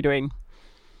next? What are we doing?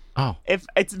 Oh, If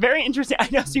it's very interesting. I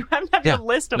know. So you have to have a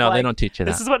list of no, they don't teach you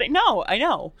that. This is what no, I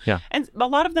know. Yeah. And a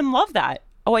lot of them love that.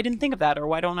 Oh, I didn't think of that. Or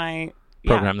why don't I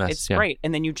program this? It's great.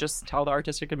 And then you just tell the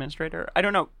artistic administrator. I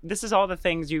don't know. This is all the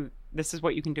things this is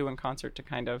what you can do in concert to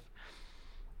kind of,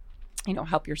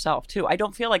 help yourself too. I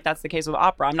don't feel like that's the case with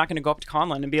opera. I'm not going to go up to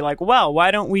Conlon and be like, well,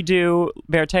 why don't we do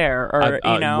Werther? Or,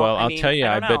 well, I'll tell you,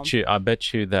 I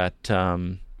bet you that,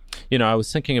 I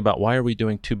was thinking about why are we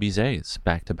doing two Bizets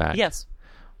back to back? Yes.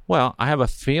 Well, I have a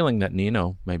feeling that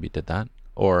Nino maybe did that,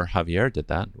 or Javier did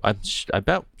that. I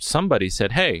bet somebody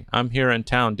said, "Hey, I'm here in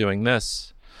town doing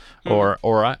this," or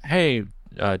 "Hey,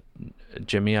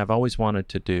 Jimmy, I've always wanted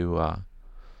to do,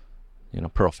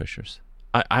 Pearl Fishers."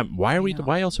 Why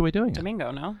else are we doing it?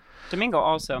 Domingo, no? Domingo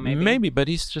also maybe. Maybe, but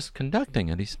he's just conducting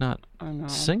it. He's not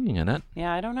singing in it.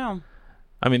 Yeah, I don't know.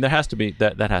 I mean, there has to be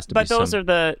that has to be. But those are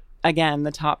the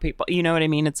top people. You know what I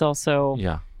mean? It's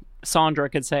also Sandra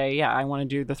could say, yeah, I want to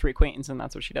do the Three Queens, and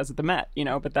that's what she does at the Met,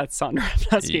 but that's Sandra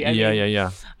Pesky.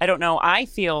 Yeah. I don't know. I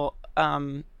feel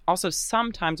also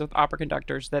sometimes with opera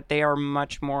conductors that they are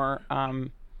much more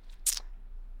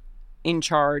in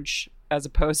charge as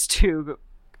opposed to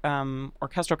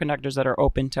orchestral conductors that are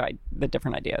open to the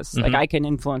different ideas. Like I can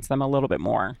influence them a little bit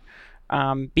more.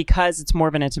 Because it's more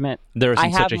of an intimate. There isn't I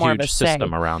have such a more huge of a say.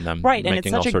 system around them, right? And it's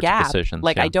making all such a sorts gap. of decisions.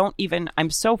 Like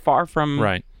I'm so far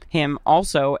from him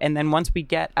also. And then once we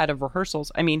get out of rehearsals,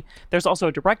 I mean, there's also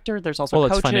a director, there's also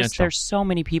it's coaches. financial. There's so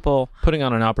many people. Putting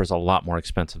on an opera is a lot more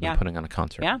expensive than putting on a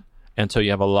concert. Yeah. And so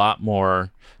you have a lot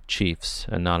more chiefs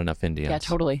and not enough Indians. Yeah,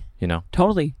 totally.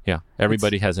 Totally. Yeah.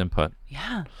 Everybody has input.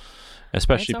 Yeah.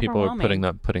 Especially people who are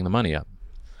putting the money up.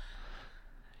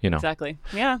 Exactly.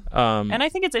 Yeah. And I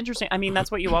think it's interesting. I mean, that's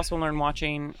what you also learn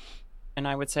watching. And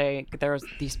I would say there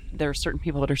are certain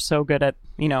people that are so good at,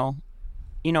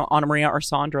 Anna Maria or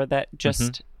Sandra that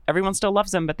just everyone still loves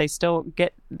them, but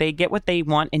they get what they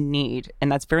want and need.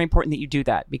 And that's very important that you do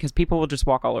that because people will just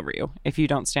walk all over you if you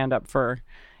don't stand up for,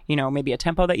 maybe a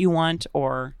tempo that you want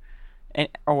or if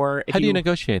How do you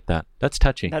negotiate that? That's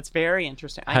touchy. That's very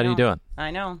interesting. How do you do it? I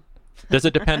know. Does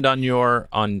it depend on your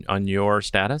on your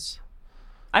status?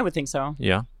 I would think so.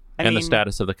 Yeah. And the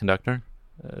status of the conductor?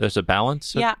 There's a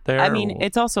balance there? I mean,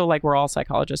 it's also like we're all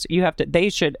psychologists. I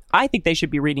think they should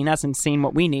be reading us and seeing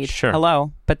what we need. Sure.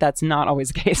 Hello. But that's not always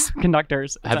the case with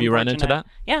conductors. Have you run into that?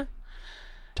 Yeah.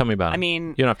 Tell me about it. I mean...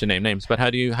 You don't have to name names, but how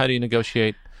do you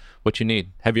negotiate what you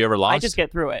need? Have you ever lost? I just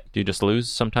get through it. Do you just lose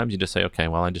sometimes? You just say, okay,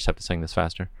 well, I just have to sing this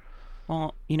faster.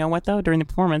 Well, you know what, though? During the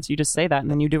performance, you just say that,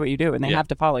 and then you do what you do, and they have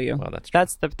to follow you. Well, that's true.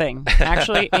 That's the thing.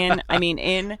 Actually,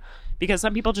 because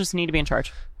some people just need to be in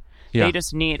charge. Yeah. They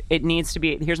just it needs to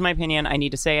be, here's my opinion, I need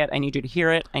to say it, I need you to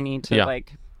hear it, I need to,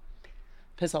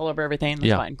 piss all over everything.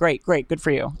 That's fine. Great, good for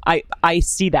you. I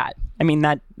see that. I mean,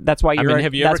 that's why you're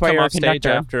have you ever come off stage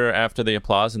conductor. after the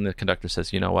applause and the conductor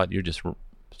says, you know what, you just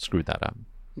screwed that up?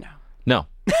 No.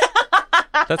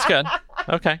 That's good.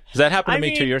 Okay. That happened to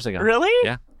me 2 years ago.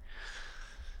 Really?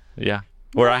 Yeah.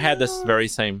 Where I had this very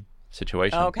same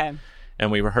situation. Oh, okay.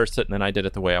 And we rehearsed it, and then I did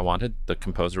it the way I wanted. The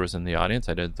composer was in the audience.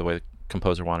 I did it the way the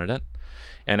composer wanted it.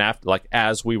 And after,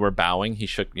 as we were bowing, he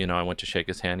shook, I went to shake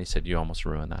his hand. He said, you almost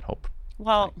ruined that whole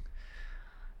Well,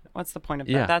 what's the point of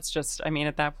that? Yeah. That's just,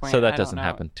 at that point. So that doesn't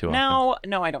happen too often.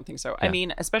 No, I don't think so. Yeah. I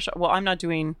mean, especially, I'm not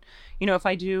doing, if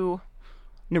I do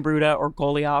Neruda or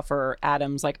Goliath or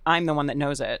Adams, I'm the one that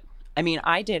knows it. I mean,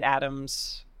 I did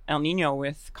Adams El Nino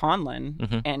with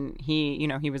Conlon, and he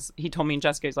told me and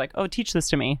Jessica, he's like, oh, teach this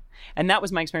to me. And that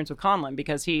was my experience with Conlon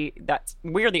because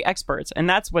we're the experts, and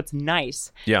that's what's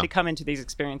nice to come into these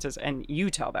experiences and you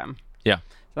tell them. Yeah.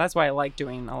 So that's why I like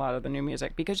doing a lot of the new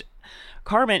music because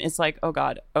Carmen, it's like, oh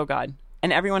God.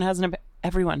 And everyone has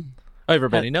everyone.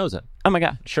 Everybody knows it. Oh my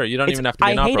God. Sure. You don't even have to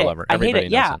be an opera lover. I hate it.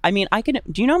 Knows Yeah. it. I mean,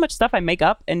 do you know how much stuff I make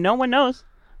up and no one knows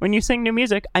when you sing new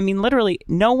music? I mean, literally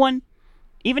no one,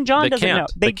 even John doesn't know.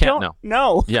 They can't know.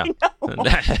 No. Yeah.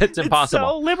 It's impossible.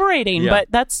 It's so liberating. Yeah.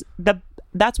 But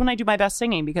that's when I do my best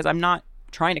singing because I'm not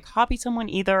trying to copy someone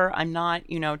either. I'm not,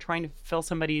 trying to fill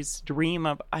somebody's dream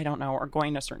of, I don't know, or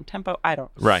going a certain tempo. I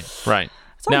don't. Right.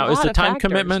 Now, is the time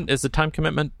commitment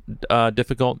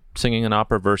difficult singing an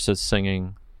opera versus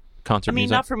singing concert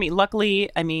music? Not for me.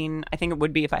 Luckily, I think it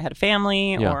would be if I had a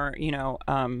family or,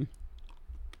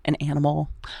 an animal,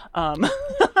 or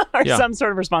Yeah. some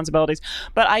sort of responsibilities.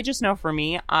 But I just know for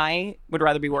me, I would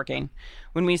rather be working.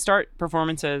 When we start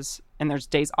performances and there's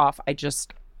days off, I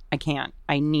can't.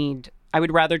 I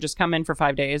would rather just come in for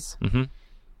 5 days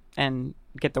and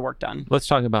get the work done. Let's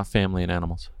talk about family and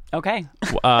animals. Okay.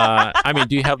 I mean,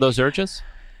 do you have those urges?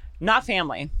 Not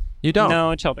family. You don't?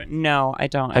 No children. No, I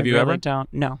don't. Have you really ever?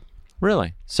 don't. No.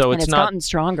 Really? So And it's not. gotten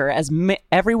stronger as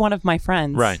every one of my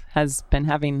friends Right. has been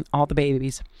having all the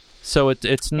babies. So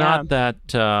it's not that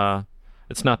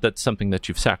it's not that something that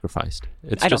you've sacrificed.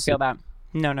 It's I don't just feel that.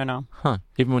 No. Huh?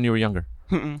 Even when you were younger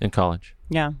in college.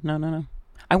 Yeah, no.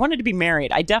 I wanted to be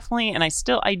married. I definitely, and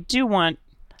I do want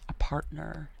a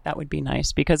partner. That would be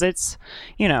nice because it's,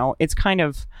 it's kind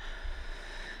of,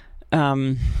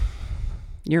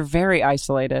 you're very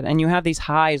isolated and you have these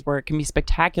highs where it can be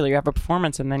spectacular. You have a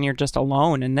performance and then you're just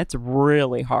alone and that's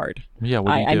really hard. Yeah.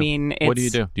 What do you do? I mean, what do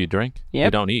you do? Do you drink? Yep.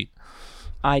 You don't eat.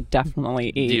 I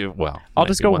definitely eat. I'll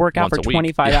just go work out for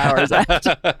 25 hours.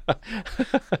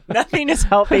 Nothing is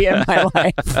healthy in my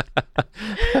life.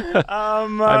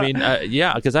 I mean,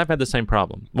 yeah, because I've had the same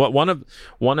problem. One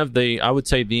of the, I would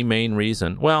say the main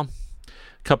reason, well,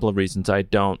 a couple of reasons I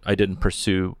didn't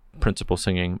pursue principal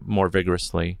singing more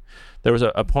vigorously. There was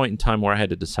a point in time where I had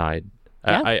to decide.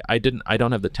 Yeah. I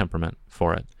don't have the temperament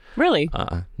for it. Really?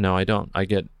 No, I don't.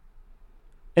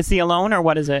 Is the alone or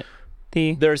what is it?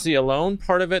 There's the alone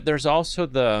part of it. There's also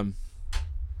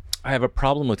I have a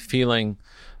problem with feeling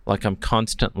like I'm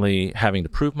constantly having to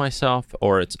prove myself,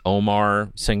 or it's Omar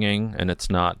singing and it's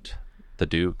not the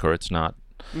Duke, or it's not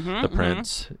the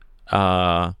Prince.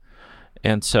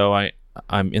 And so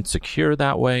I'm insecure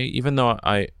that way, even though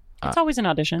it's always an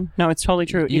audition. No, it's totally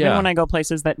true. Even when I go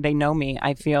places that they know me,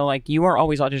 I feel like you are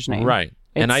always auditioning. Right.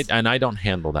 And I don't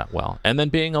handle that well. And then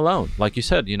being alone, like you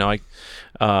said,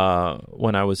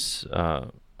 when I was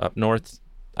up north,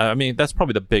 I mean, that's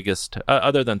probably the biggest,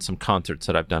 other than some concerts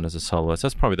that I've done as a soloist,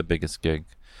 that's probably the biggest gig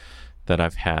that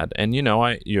I've had. And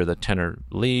you're the tenor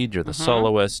lead, you're the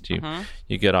soloist,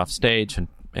 you get off stage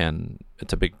and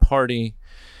it's a big party,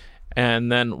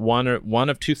 and then one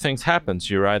of two things happens: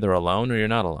 you're either alone or you're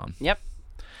not alone. Yep.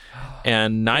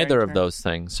 And neither of those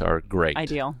things are great.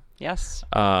 Ideal. Yes.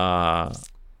 And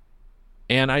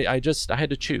I had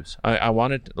to choose. I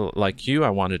wanted, like you,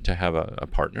 I wanted to have a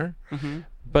partner,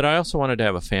 but I also wanted to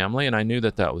have a family, and I knew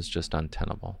that was just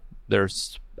untenable.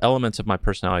 There's elements of my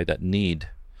personality that need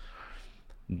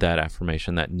that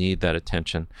affirmation, that need that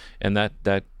attention, and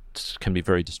that can be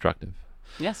very destructive.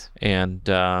 Yes. And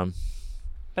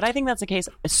but I think that's the case.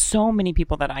 So many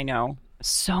people that I know,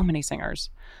 so many singers,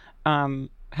 have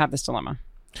this dilemma.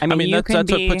 I mean that's what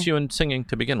puts you in singing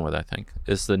to begin with, I think,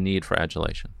 is the need for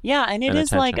adulation. Yeah, and it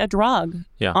is like a drug.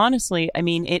 Yeah. Honestly, I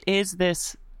mean, it is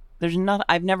this, there's nothing,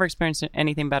 I've never experienced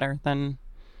anything better than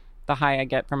the high I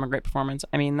get from a great performance.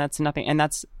 I mean, that's nothing. And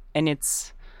it's,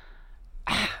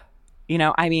 I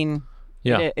mean,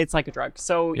 it's like a drug.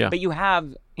 So, but you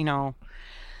have,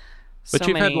 but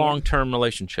you've had long-term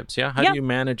relationships, yeah? How do you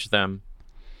manage them?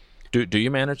 Do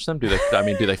you manage them? Do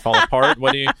they fall apart?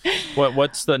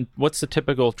 What's the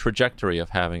typical trajectory of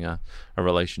having a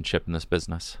relationship in this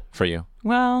business for you?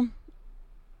 Well,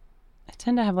 I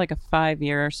tend to have like a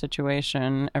 5-year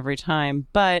situation every time.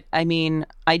 But I mean,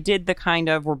 I did the kind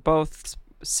of, we're both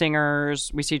singers,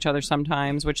 we see each other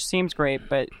sometimes, which seems great,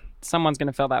 but someone's going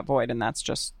to fill that void, and that's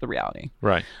just the reality.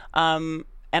 Right. And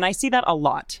I see that a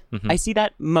lot. I see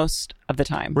that most of the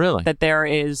time. Really? That there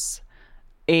is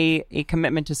a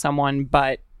commitment to someone,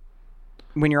 but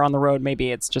when you're on the road,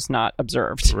 maybe it's just not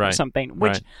observed or something,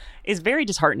 which is very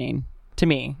disheartening to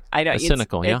me. It's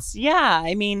cynical, yeah.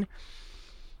 I mean,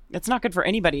 it's not good for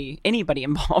anybody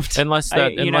involved. Unless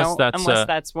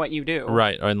that's what you do,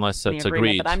 right? Or unless that's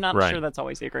agreed. But I'm not sure that's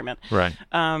always the agreement, right?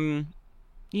 Or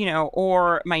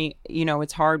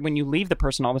it's hard when you leave the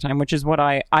person all the time, which is what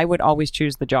I would always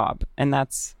choose the job, and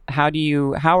that's how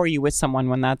are you with someone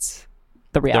when that's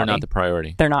the reality? They're not the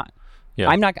priority. They're not.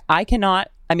 Yeah. I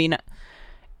cannot. I mean,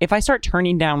 if I start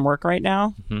turning down work right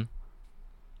now,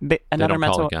 they don't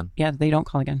call again. Yeah, they don't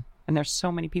call again. And there's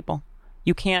so many people.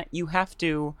 You have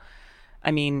to,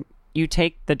 I mean, you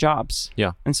take the jobs.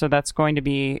 Yeah. And so that's going to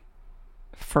be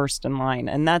first in line.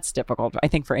 And that's difficult, I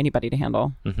think, for anybody to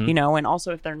handle, and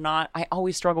also if they're not, I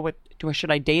always struggle with,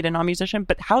 should I date a non-musician?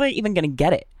 But how are they even going to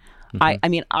get it? I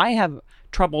mean, I have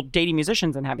trouble dating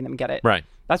musicians and having them get it. Right.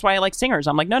 That's why I like singers.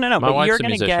 I'm like, no. My but wife's you're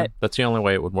going to get. That's the only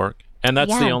way it would work, and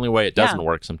that's the only way it doesn't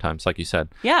work sometimes. Like you said.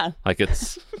 Yeah. Like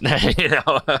it's,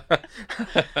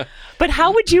 But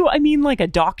how would you? I mean, like a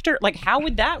doctor. Like, how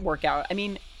would that work out? I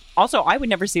mean, also, I would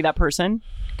never see that person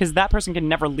because that person can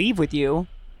never leave with you.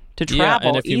 to travel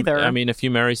and if you, either. I mean, if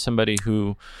you marry somebody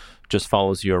who just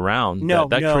follows you around, No,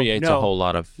 that no, creates no. a whole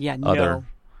lot of other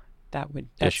that's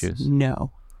issues.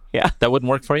 No. Yeah. That wouldn't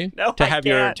work for you? No, to I have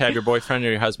can't. your boyfriend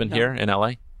or your husband here in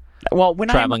LA? Well, when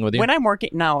Traveling with you? when I'm working,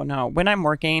 no. When I'm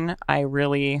working,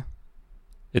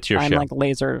 It's your I'm show. like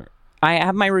laser. I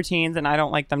have my routines, and I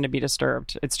don't like them to be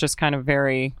disturbed. It's just kind of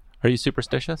very, Are you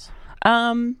superstitious?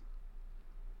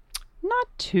 not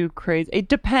too crazy. It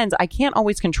depends. I can't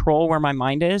always control where my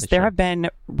mind is. There Sure. have been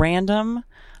random.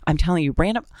 I'm telling you,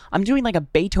 random. I'm doing like a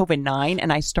Beethoven 9,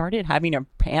 and I started having a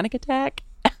panic attack.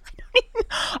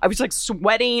 I was like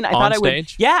sweating. I thought I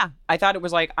stage? would. Yeah, I thought it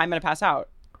was like I'm gonna pass out.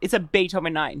 It's a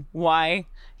Beethoven 9. Why?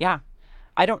 Yeah,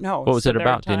 I don't know. What was it there are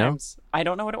about? Do you know? times- I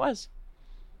don't know what it was.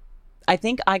 I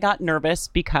think I got nervous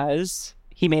because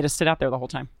he made us sit out there the whole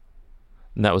time.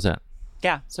 And that was it.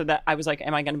 Yeah, so that I was like,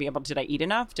 am I going to be able? Did I eat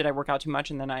enough? Did I work out too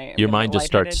much? And then I Your am mind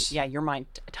just lightheaded? starts- Yeah, your mind.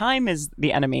 Time is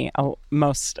the enemy.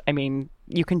 I mean,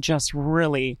 you can just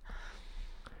really.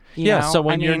 You know, so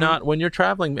when I you're mean, not when you're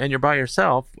traveling and you're by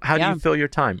yourself, how do Yeah. you fill your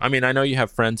time? I mean, I know you have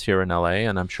friends here in LA,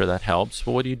 and I'm sure that helps.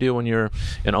 But what do you do when you're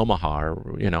in Omaha, or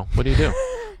what do you do?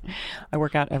 I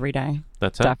work out every day.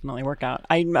 That's it. Definitely work out.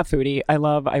 I'm a foodie.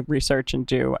 I research and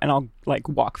do, and I'll like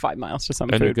walk 5 miles to some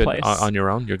And you're food good place. on your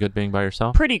own. You're good being by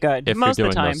yourself. Pretty good If you're most of the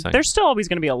doing time. those things. There's still always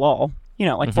going to be a lull.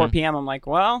 Like 4 p.m. I'm like,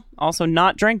 well, also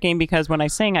not drinking because when I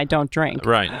sing, I don't drink.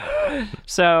 Right.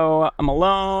 So I'm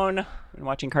alone. Been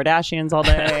watching Kardashians all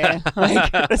day.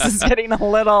 Like, this is getting a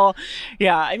little.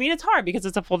 Yeah, I mean it's hard because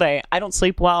it's a full day. I don't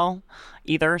sleep well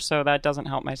either, so that doesn't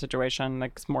help my situation.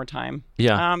 Like it's more time.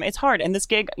 Yeah. It's hard. And this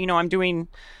gig, I'm doing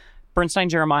Bernstein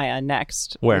Jeremiah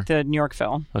next Where? with the New York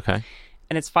Phil, Okay.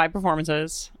 and it's 5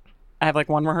 performances. I have like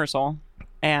 1 rehearsal,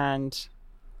 and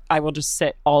I will just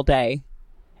sit all day,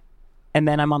 and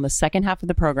then I'm on the second half of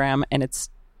the program, and it's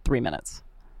 3 minutes.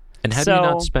 And how do you So-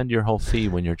 not spend your whole fee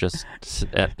when you're just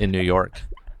in New York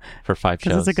for 5 shows?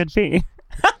 Because it's a good fee.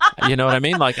 You know what I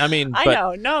mean? But I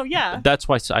know. No, yeah. That's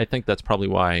why I think that's probably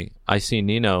why I see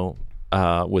Nino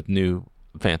with new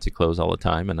fancy clothes all the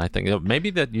time, and I think maybe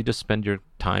that you just spend your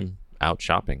time out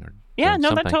shopping or Yeah, doing no,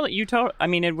 something. that totally. I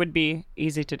mean, it would be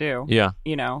easy to do. Yeah.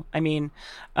 I mean,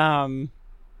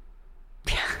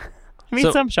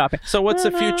 So- some shopping. So what's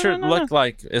the future look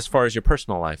like as far as your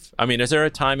personal life? I mean, is there a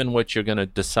time in which you're going to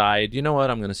decide, you know what,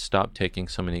 I'm going to stop taking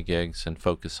so many gigs and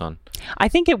focus on I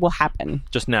think it will happen.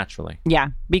 just naturally? Yeah,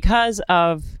 because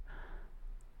the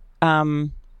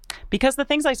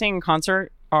things I sing in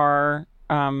concert are,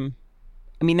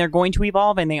 they're going to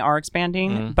evolve and they are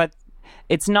expanding, but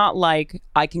it's not like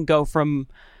I can go from,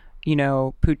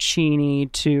 Puccini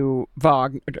to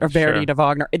Wagner or Verdi Sure. to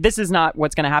Wagner. This is not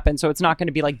what's going to happen. So it's not going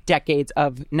to be like decades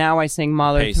of now I sing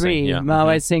Mahler Pacing, 3, yeah. now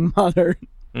I sing Mahler,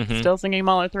 Mm-hmm. still singing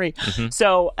Mahler 3.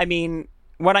 So,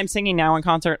 what I'm singing now in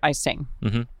concert, I sing.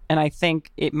 Mm-hmm. And I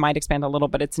think it might expand a little,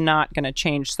 but it's not going to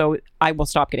change. So I will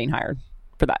stop getting hired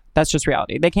for that. That's just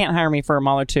reality. They can't hire me for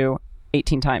Mahler 2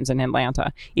 18 times in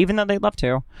Atlanta, even though they'd love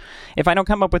to. If I don't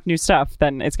come up with new stuff,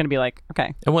 then it's going to be like,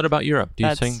 okay. And what about Europe? Do you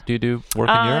That's- sing? Do you do work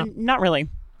in Europe Not really.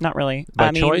 Not really.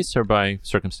 by choice or by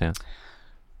circumstance?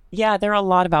 Yeah, there are a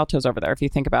lot of altos over there, if you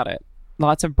think about it.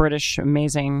 Lots of British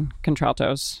amazing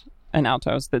contraltos and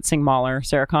altos that sing Mahler,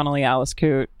 Sarah Connolly, Alice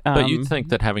Coote. But you'd think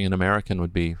that having an American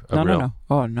would be a no, real... no, no.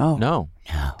 Oh, no. No.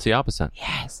 It's the opposite.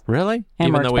 Yes. Really? And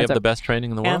Even more though we have expensive. the best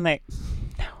training in the world? And they...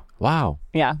 Wow.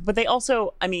 Yeah, but they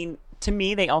also, to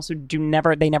me, they also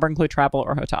they never include travel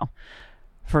or hotel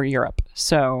for Europe.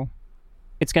 So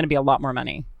it's going to be a lot more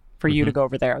money for you to go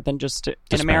over there than just in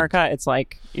spend. America. It's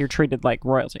like you're treated like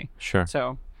royalty. Sure.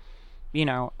 So,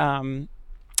 I'm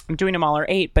doing a Mahler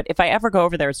 8, but if I ever go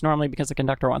over there, it's normally because the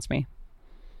conductor wants me.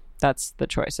 That's the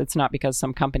choice. It's not because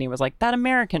some company was like, that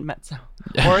American mezzo.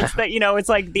 Or it's that, it's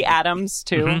like the Adams,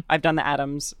 too. I've done the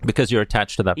Adams. Because you're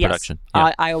attached to that Yes. production.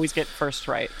 Yeah. I always get first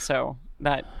right. So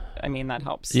that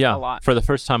helps Yeah, a lot. for the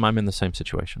first time, I'm in the same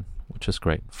situation, which is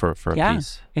great for a Yeah,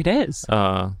 piece. it is.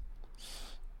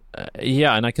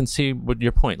 Yeah, and I can see what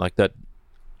your point, like that.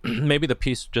 Maybe the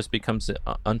piece just becomes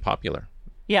unpopular,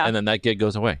 Yeah. and then that gig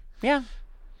goes away. Yeah.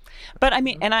 But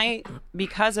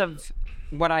because of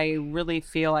what I really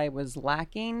feel I was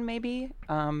lacking, maybe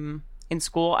in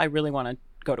school, I really want to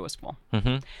go to a school.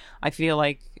 Mm-hmm. I feel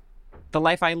like the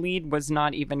life I lead was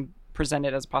not even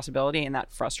presented as a possibility, and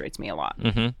that frustrates me a lot.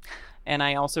 Mm-hmm. And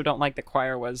I also don't like the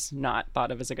choir was not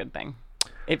thought of as a good thing.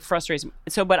 It frustrates me.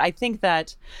 So, but I think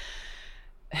that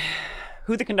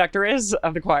who the conductor is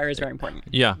of the choir is very important.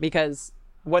 Yeah. Because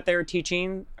what they're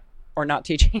teaching or not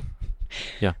teaching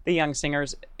Yeah. the young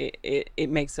singers, it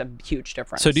makes a huge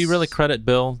difference. So, do you really credit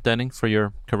Bill Denning for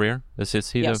your career? Is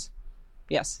he Yes.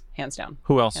 Yes, hands down.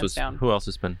 Who else Hands down. Who else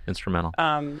has been instrumental?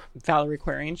 Valerie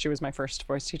Quarian. She was my first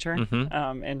voice teacher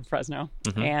in Fresno.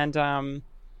 And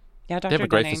yeah, Dr. They have a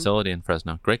great Denning. facility in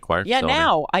Fresno. Great choir Yeah, facility.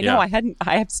 now I know. Yeah.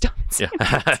 I have still seen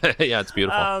Yeah. Yeah, it's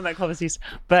beautiful. at Clovis East.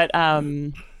 But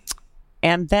and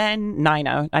then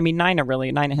Nina. I mean,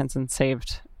 Nina Henson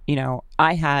saved.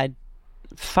 I had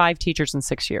 5 teachers in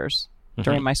 6 years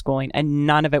during my schooling, and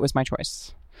none of it was my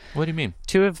choice. What do you mean?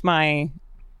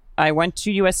 I went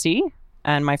to USC,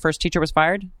 and my first teacher was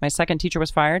fired. My second teacher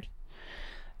was fired.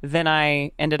 Then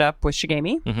I ended up with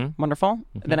Shigemi. Wonderful.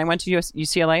 Then I went to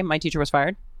UCLA. My teacher was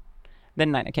fired.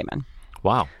 Then Nina came in.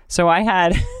 Wow. So I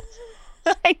had,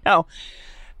 I know,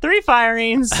 3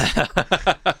 firings.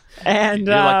 And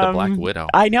You're like the Black Widow.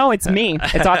 I know, it's me.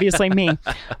 It's obviously me.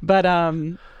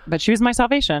 But she was my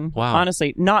salvation. Wow.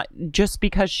 Honestly, not just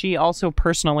because she also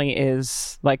personally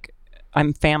is like,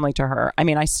 I'm family to her. I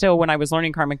mean, when I was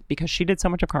learning Carmen, because she did so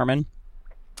much of Carmen,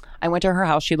 I went to her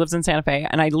house. She lives in Santa Fe,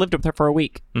 and I lived with her for a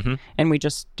week. And we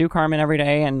just do Carmen every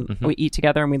day, and we eat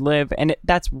together, and we live. And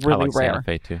that's really I like rare. Santa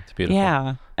Fe too. It's beautiful.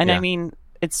 Yeah. And Yeah. I mean,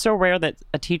 it's so rare that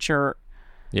a teacher,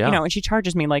 Yeah. and she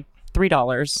charges me like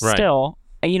 $3 Right. still.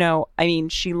 I mean,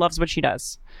 she loves what she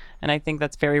does. And I think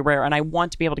that's very rare. And I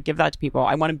want to be able to give that to people.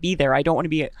 I want to be there. I don't want to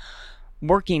be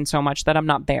working so much that I'm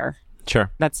not there.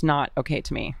 Sure. That's not okay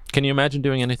to me. Can you imagine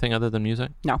doing anything other than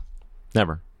music? No.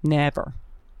 Never. Never.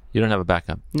 You don't have a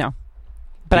backup. No.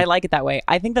 But I like it that way.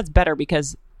 I think that's better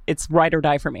because it's ride or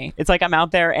die for me. It's like I'm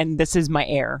out there and this is my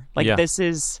air. Like Yeah. this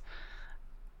is...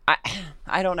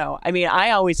 I don't know. I mean, I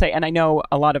always say, and I know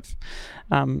a lot of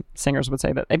singers would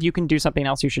say that if you can do something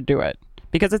else, you should do it.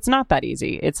 Because it's not that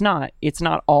easy. It's not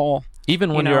all...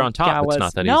 Even when you're on top, galas. it's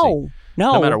not that No. easy.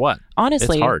 No. No matter what.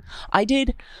 Honestly. It's hard. I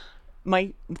did...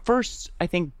 My first, I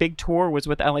think, big tour was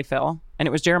with Ellie Phil, and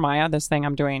it was Jeremiah, this thing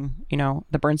I'm doing,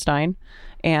 the Bernstein.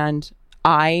 And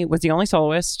I was the only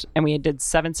soloist, and we did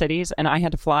 7 cities, and I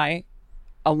had to fly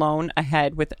alone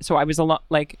ahead with, so I was alone,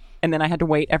 and then I had to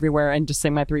wait everywhere and just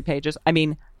sing my 3 pages. I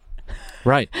mean,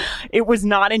 Right. it was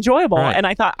not enjoyable. Right. And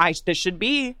I thought, this should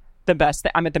be the best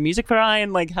thing. I'm at the Music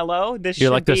Verein, hello, this You're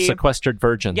should like be... the sequestered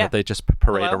virgin Yeah. that they just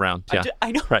parade Hello? around. Yeah.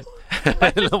 I know. Right.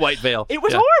 In the white veil. It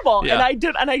was Yeah. horrible. Yeah.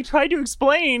 And I tried to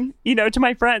explain, to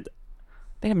my friend.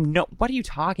 They have what are you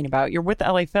talking about? You're with the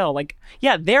LA Phil.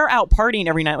 Yeah, they're out partying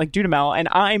every night like Dudamel, and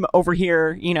I'm over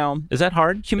here, Is that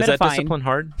hard? Is that humidifying. discipline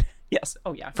hard? Yes.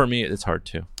 Oh yeah. For me, it's hard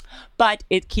too. But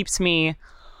it keeps me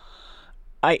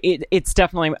it's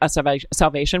definitely a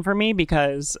salvation for me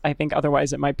because I think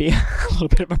otherwise it might be a little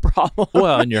bit of a problem.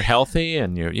 Well, and you're healthy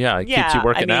and it keeps you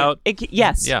working out.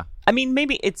 Yes. Yeah. I mean,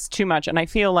 maybe it's too much, and I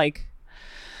feel like...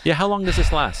 Yeah, how long does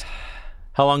this last?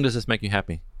 How long does this make you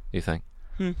happy, you think?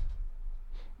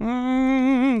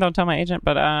 Don't tell my agent,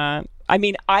 but I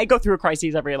mean, I go through a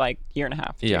crisis every year and a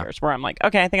half, 2 Yeah. years, where I'm like,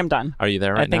 okay, I think I'm done. Are you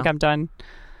there right now? I think I'm done.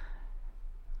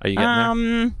 Are you getting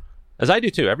there? As I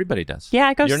do too. Everybody does. Yeah,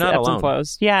 it goes You're not ebbs alone. and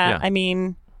flows. Yeah, Yeah. I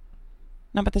mean,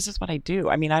 no, but this is what I do.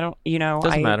 I mean, I don't,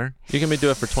 Doesn't matter. You can do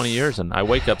it for 20 years, and I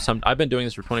wake up I've been doing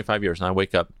this for 25 years, and I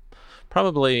wake up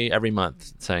probably every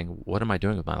month saying, what am I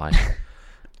doing with my life?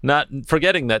 Not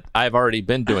forgetting that I've already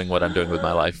been doing what I'm doing with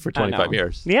my life for I know. 25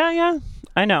 years. Yeah,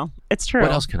 I know. It's true.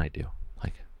 What else can I do?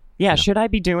 Yeah, should I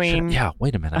be doing... Yeah,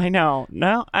 wait a minute. I know.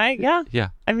 No, yeah. Yeah.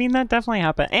 I mean, that definitely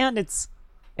happened. And it's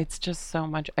just so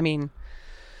much. I mean...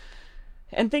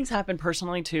 And things happen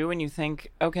personally too, and you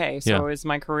think, okay, so is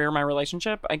my career my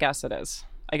relationship? I guess it is.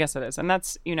 And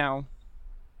that's, Yeah.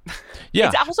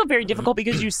 It's also very difficult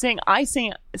because I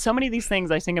sing, so many of these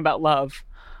things I sing about love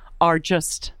are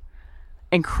just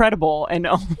incredible and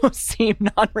almost seem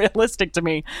non-realistic to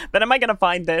me. That am I going to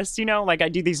find this? I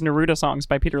do these Neruda songs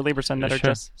by Peter Lieberson that are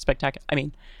just spectacular. I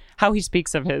mean, how he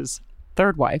speaks of his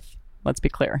 3rd wife, let's be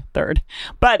clear, 3rd.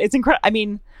 But it's incredible. I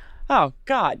mean... Oh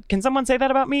God, can someone say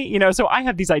that about me? So I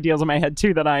have these ideals in my head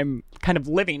too that I'm kind of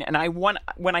living, and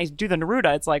when I do the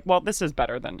Neruda, it's like, well, this is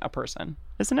better than a person,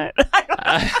 isn't it? But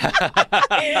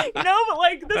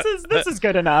this is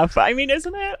good enough. I mean,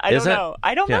 isn't it? I don't know.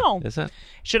 I don't know. Is it?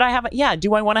 Should I have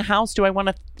do I want a house? Do I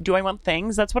want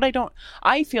things? That's what I don't.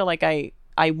 I feel like I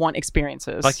want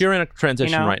experiences. Like you're in a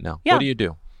transition right now. Yeah. What do you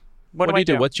do? What do I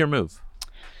do? What's your move?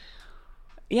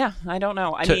 Yeah, I don't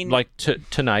know. I mean,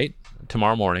 tonight,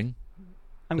 tomorrow morning.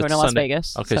 I'm going to Las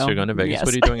Vegas. Okay, so you're going to Vegas. Yes.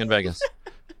 What are you doing in Vegas?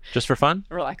 Just for fun?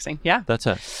 Relaxing. Yeah. That's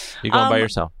it. You going by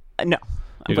yourself? No.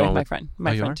 I'm going with my friend.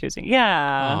 My friend Tuesday.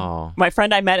 Yeah. Oh. My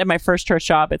friend I met at my first church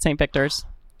job at St. Victor's.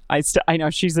 I know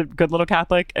she's a good little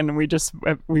Catholic, and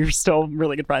we're still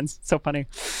really good friends. So funny.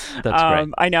 That's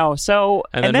great. I know. So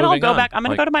and then I'll go back. I'm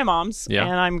gonna go to my mom's, Yeah.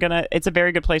 and it's a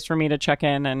very good place for me to check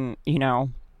in and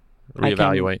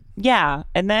Reevaluate. Yeah.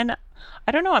 And then,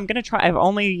 I don't know, I'm going to try. I've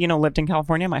only, lived in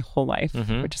California my whole life,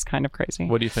 Mm-hmm. which is kind of crazy.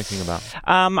 What are you thinking about?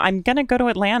 I'm going to go to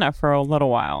Atlanta for a little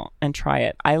while and try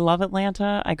it. I love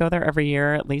Atlanta. I go there every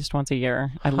year, at least once a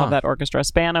year. I love that orchestra.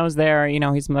 Spano's there.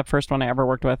 He's the first one I ever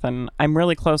worked with. And I'm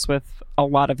really close with a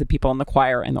lot of the people in the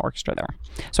choir and the orchestra there.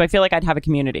 So I feel like I'd have a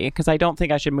community because I don't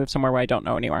think I should move somewhere where I don't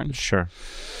know anyone. Sure.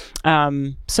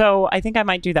 So I think I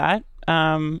might do that.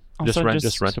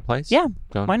 Just rent a place? Yeah.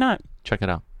 Go Why not? check it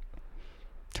out.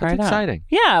 Try That's it out. exciting.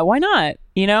 Yeah, why not?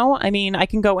 I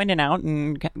can go in and out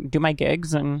and do my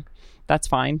gigs, and that's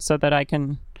fine, so that I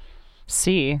can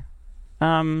see.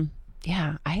 I'm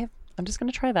just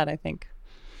gonna try that, I think.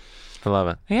 I love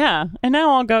it. Yeah, and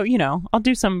now I'll go. I'll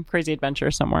do some crazy adventure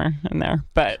somewhere in there.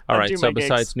 But All I'll right. do So my gigs.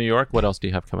 besides New York, what else do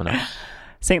you have coming up?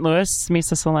 St. Louis,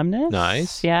 Misa Solemnis.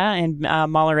 Nice. Yeah, and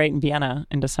Mahler 8 in Vienna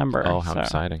in December. Oh, how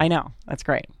exciting. I know. That's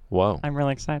great. Whoa. I'm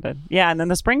really excited. Yeah, and then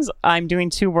the springs, I'm doing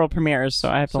 2 world premieres, so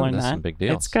I have to learn that's that. some big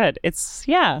deals. It's good. It's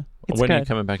when good. are you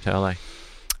coming back to LA?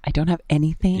 I don't have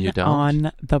anything You don't?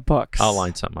 on the books. I'll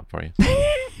line something up for you.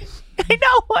 I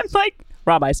know. I'm like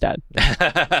Rob Eistad.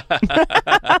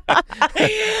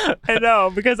 I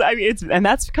know, because and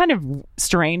that's kind of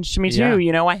strange to me too.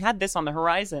 Yeah. I had this on the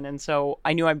horizon, and so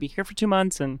I knew I'd be here for 2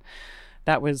 months, and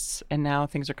now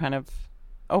things are kind of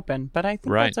open. But I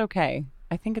think that's okay.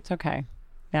 I think it's okay.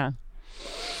 Yeah.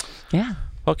 Yeah.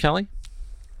 Well, Kelly,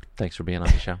 thanks for being on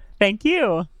the show. Thank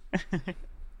you.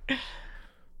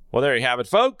 Well, there you have it,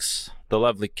 folks. The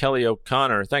lovely Kelly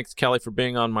O'Connor. Thanks, Kelly, for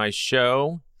being on my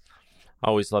show.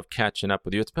 Always love catching up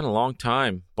with you. It's been a long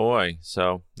time, boy.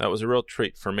 So that was a real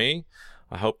treat for me.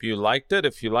 I hope you liked it.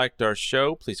 If you liked our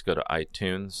show, please go to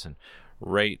iTunes and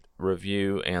rate,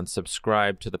 review, and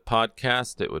subscribe to the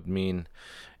podcast. It would mean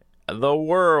the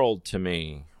world to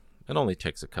me. It only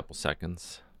takes a couple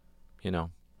seconds,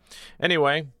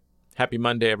 Anyway, happy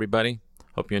Monday, everybody.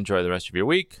 Hope you enjoy the rest of your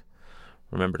week.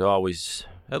 Remember to always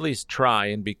at least try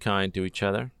and be kind to each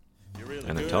other. Really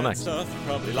and until next time. You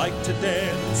probably like to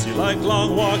dance. You like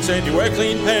long walks and you wear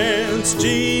clean pants.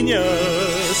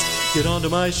 Genius. Get onto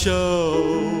my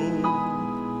show.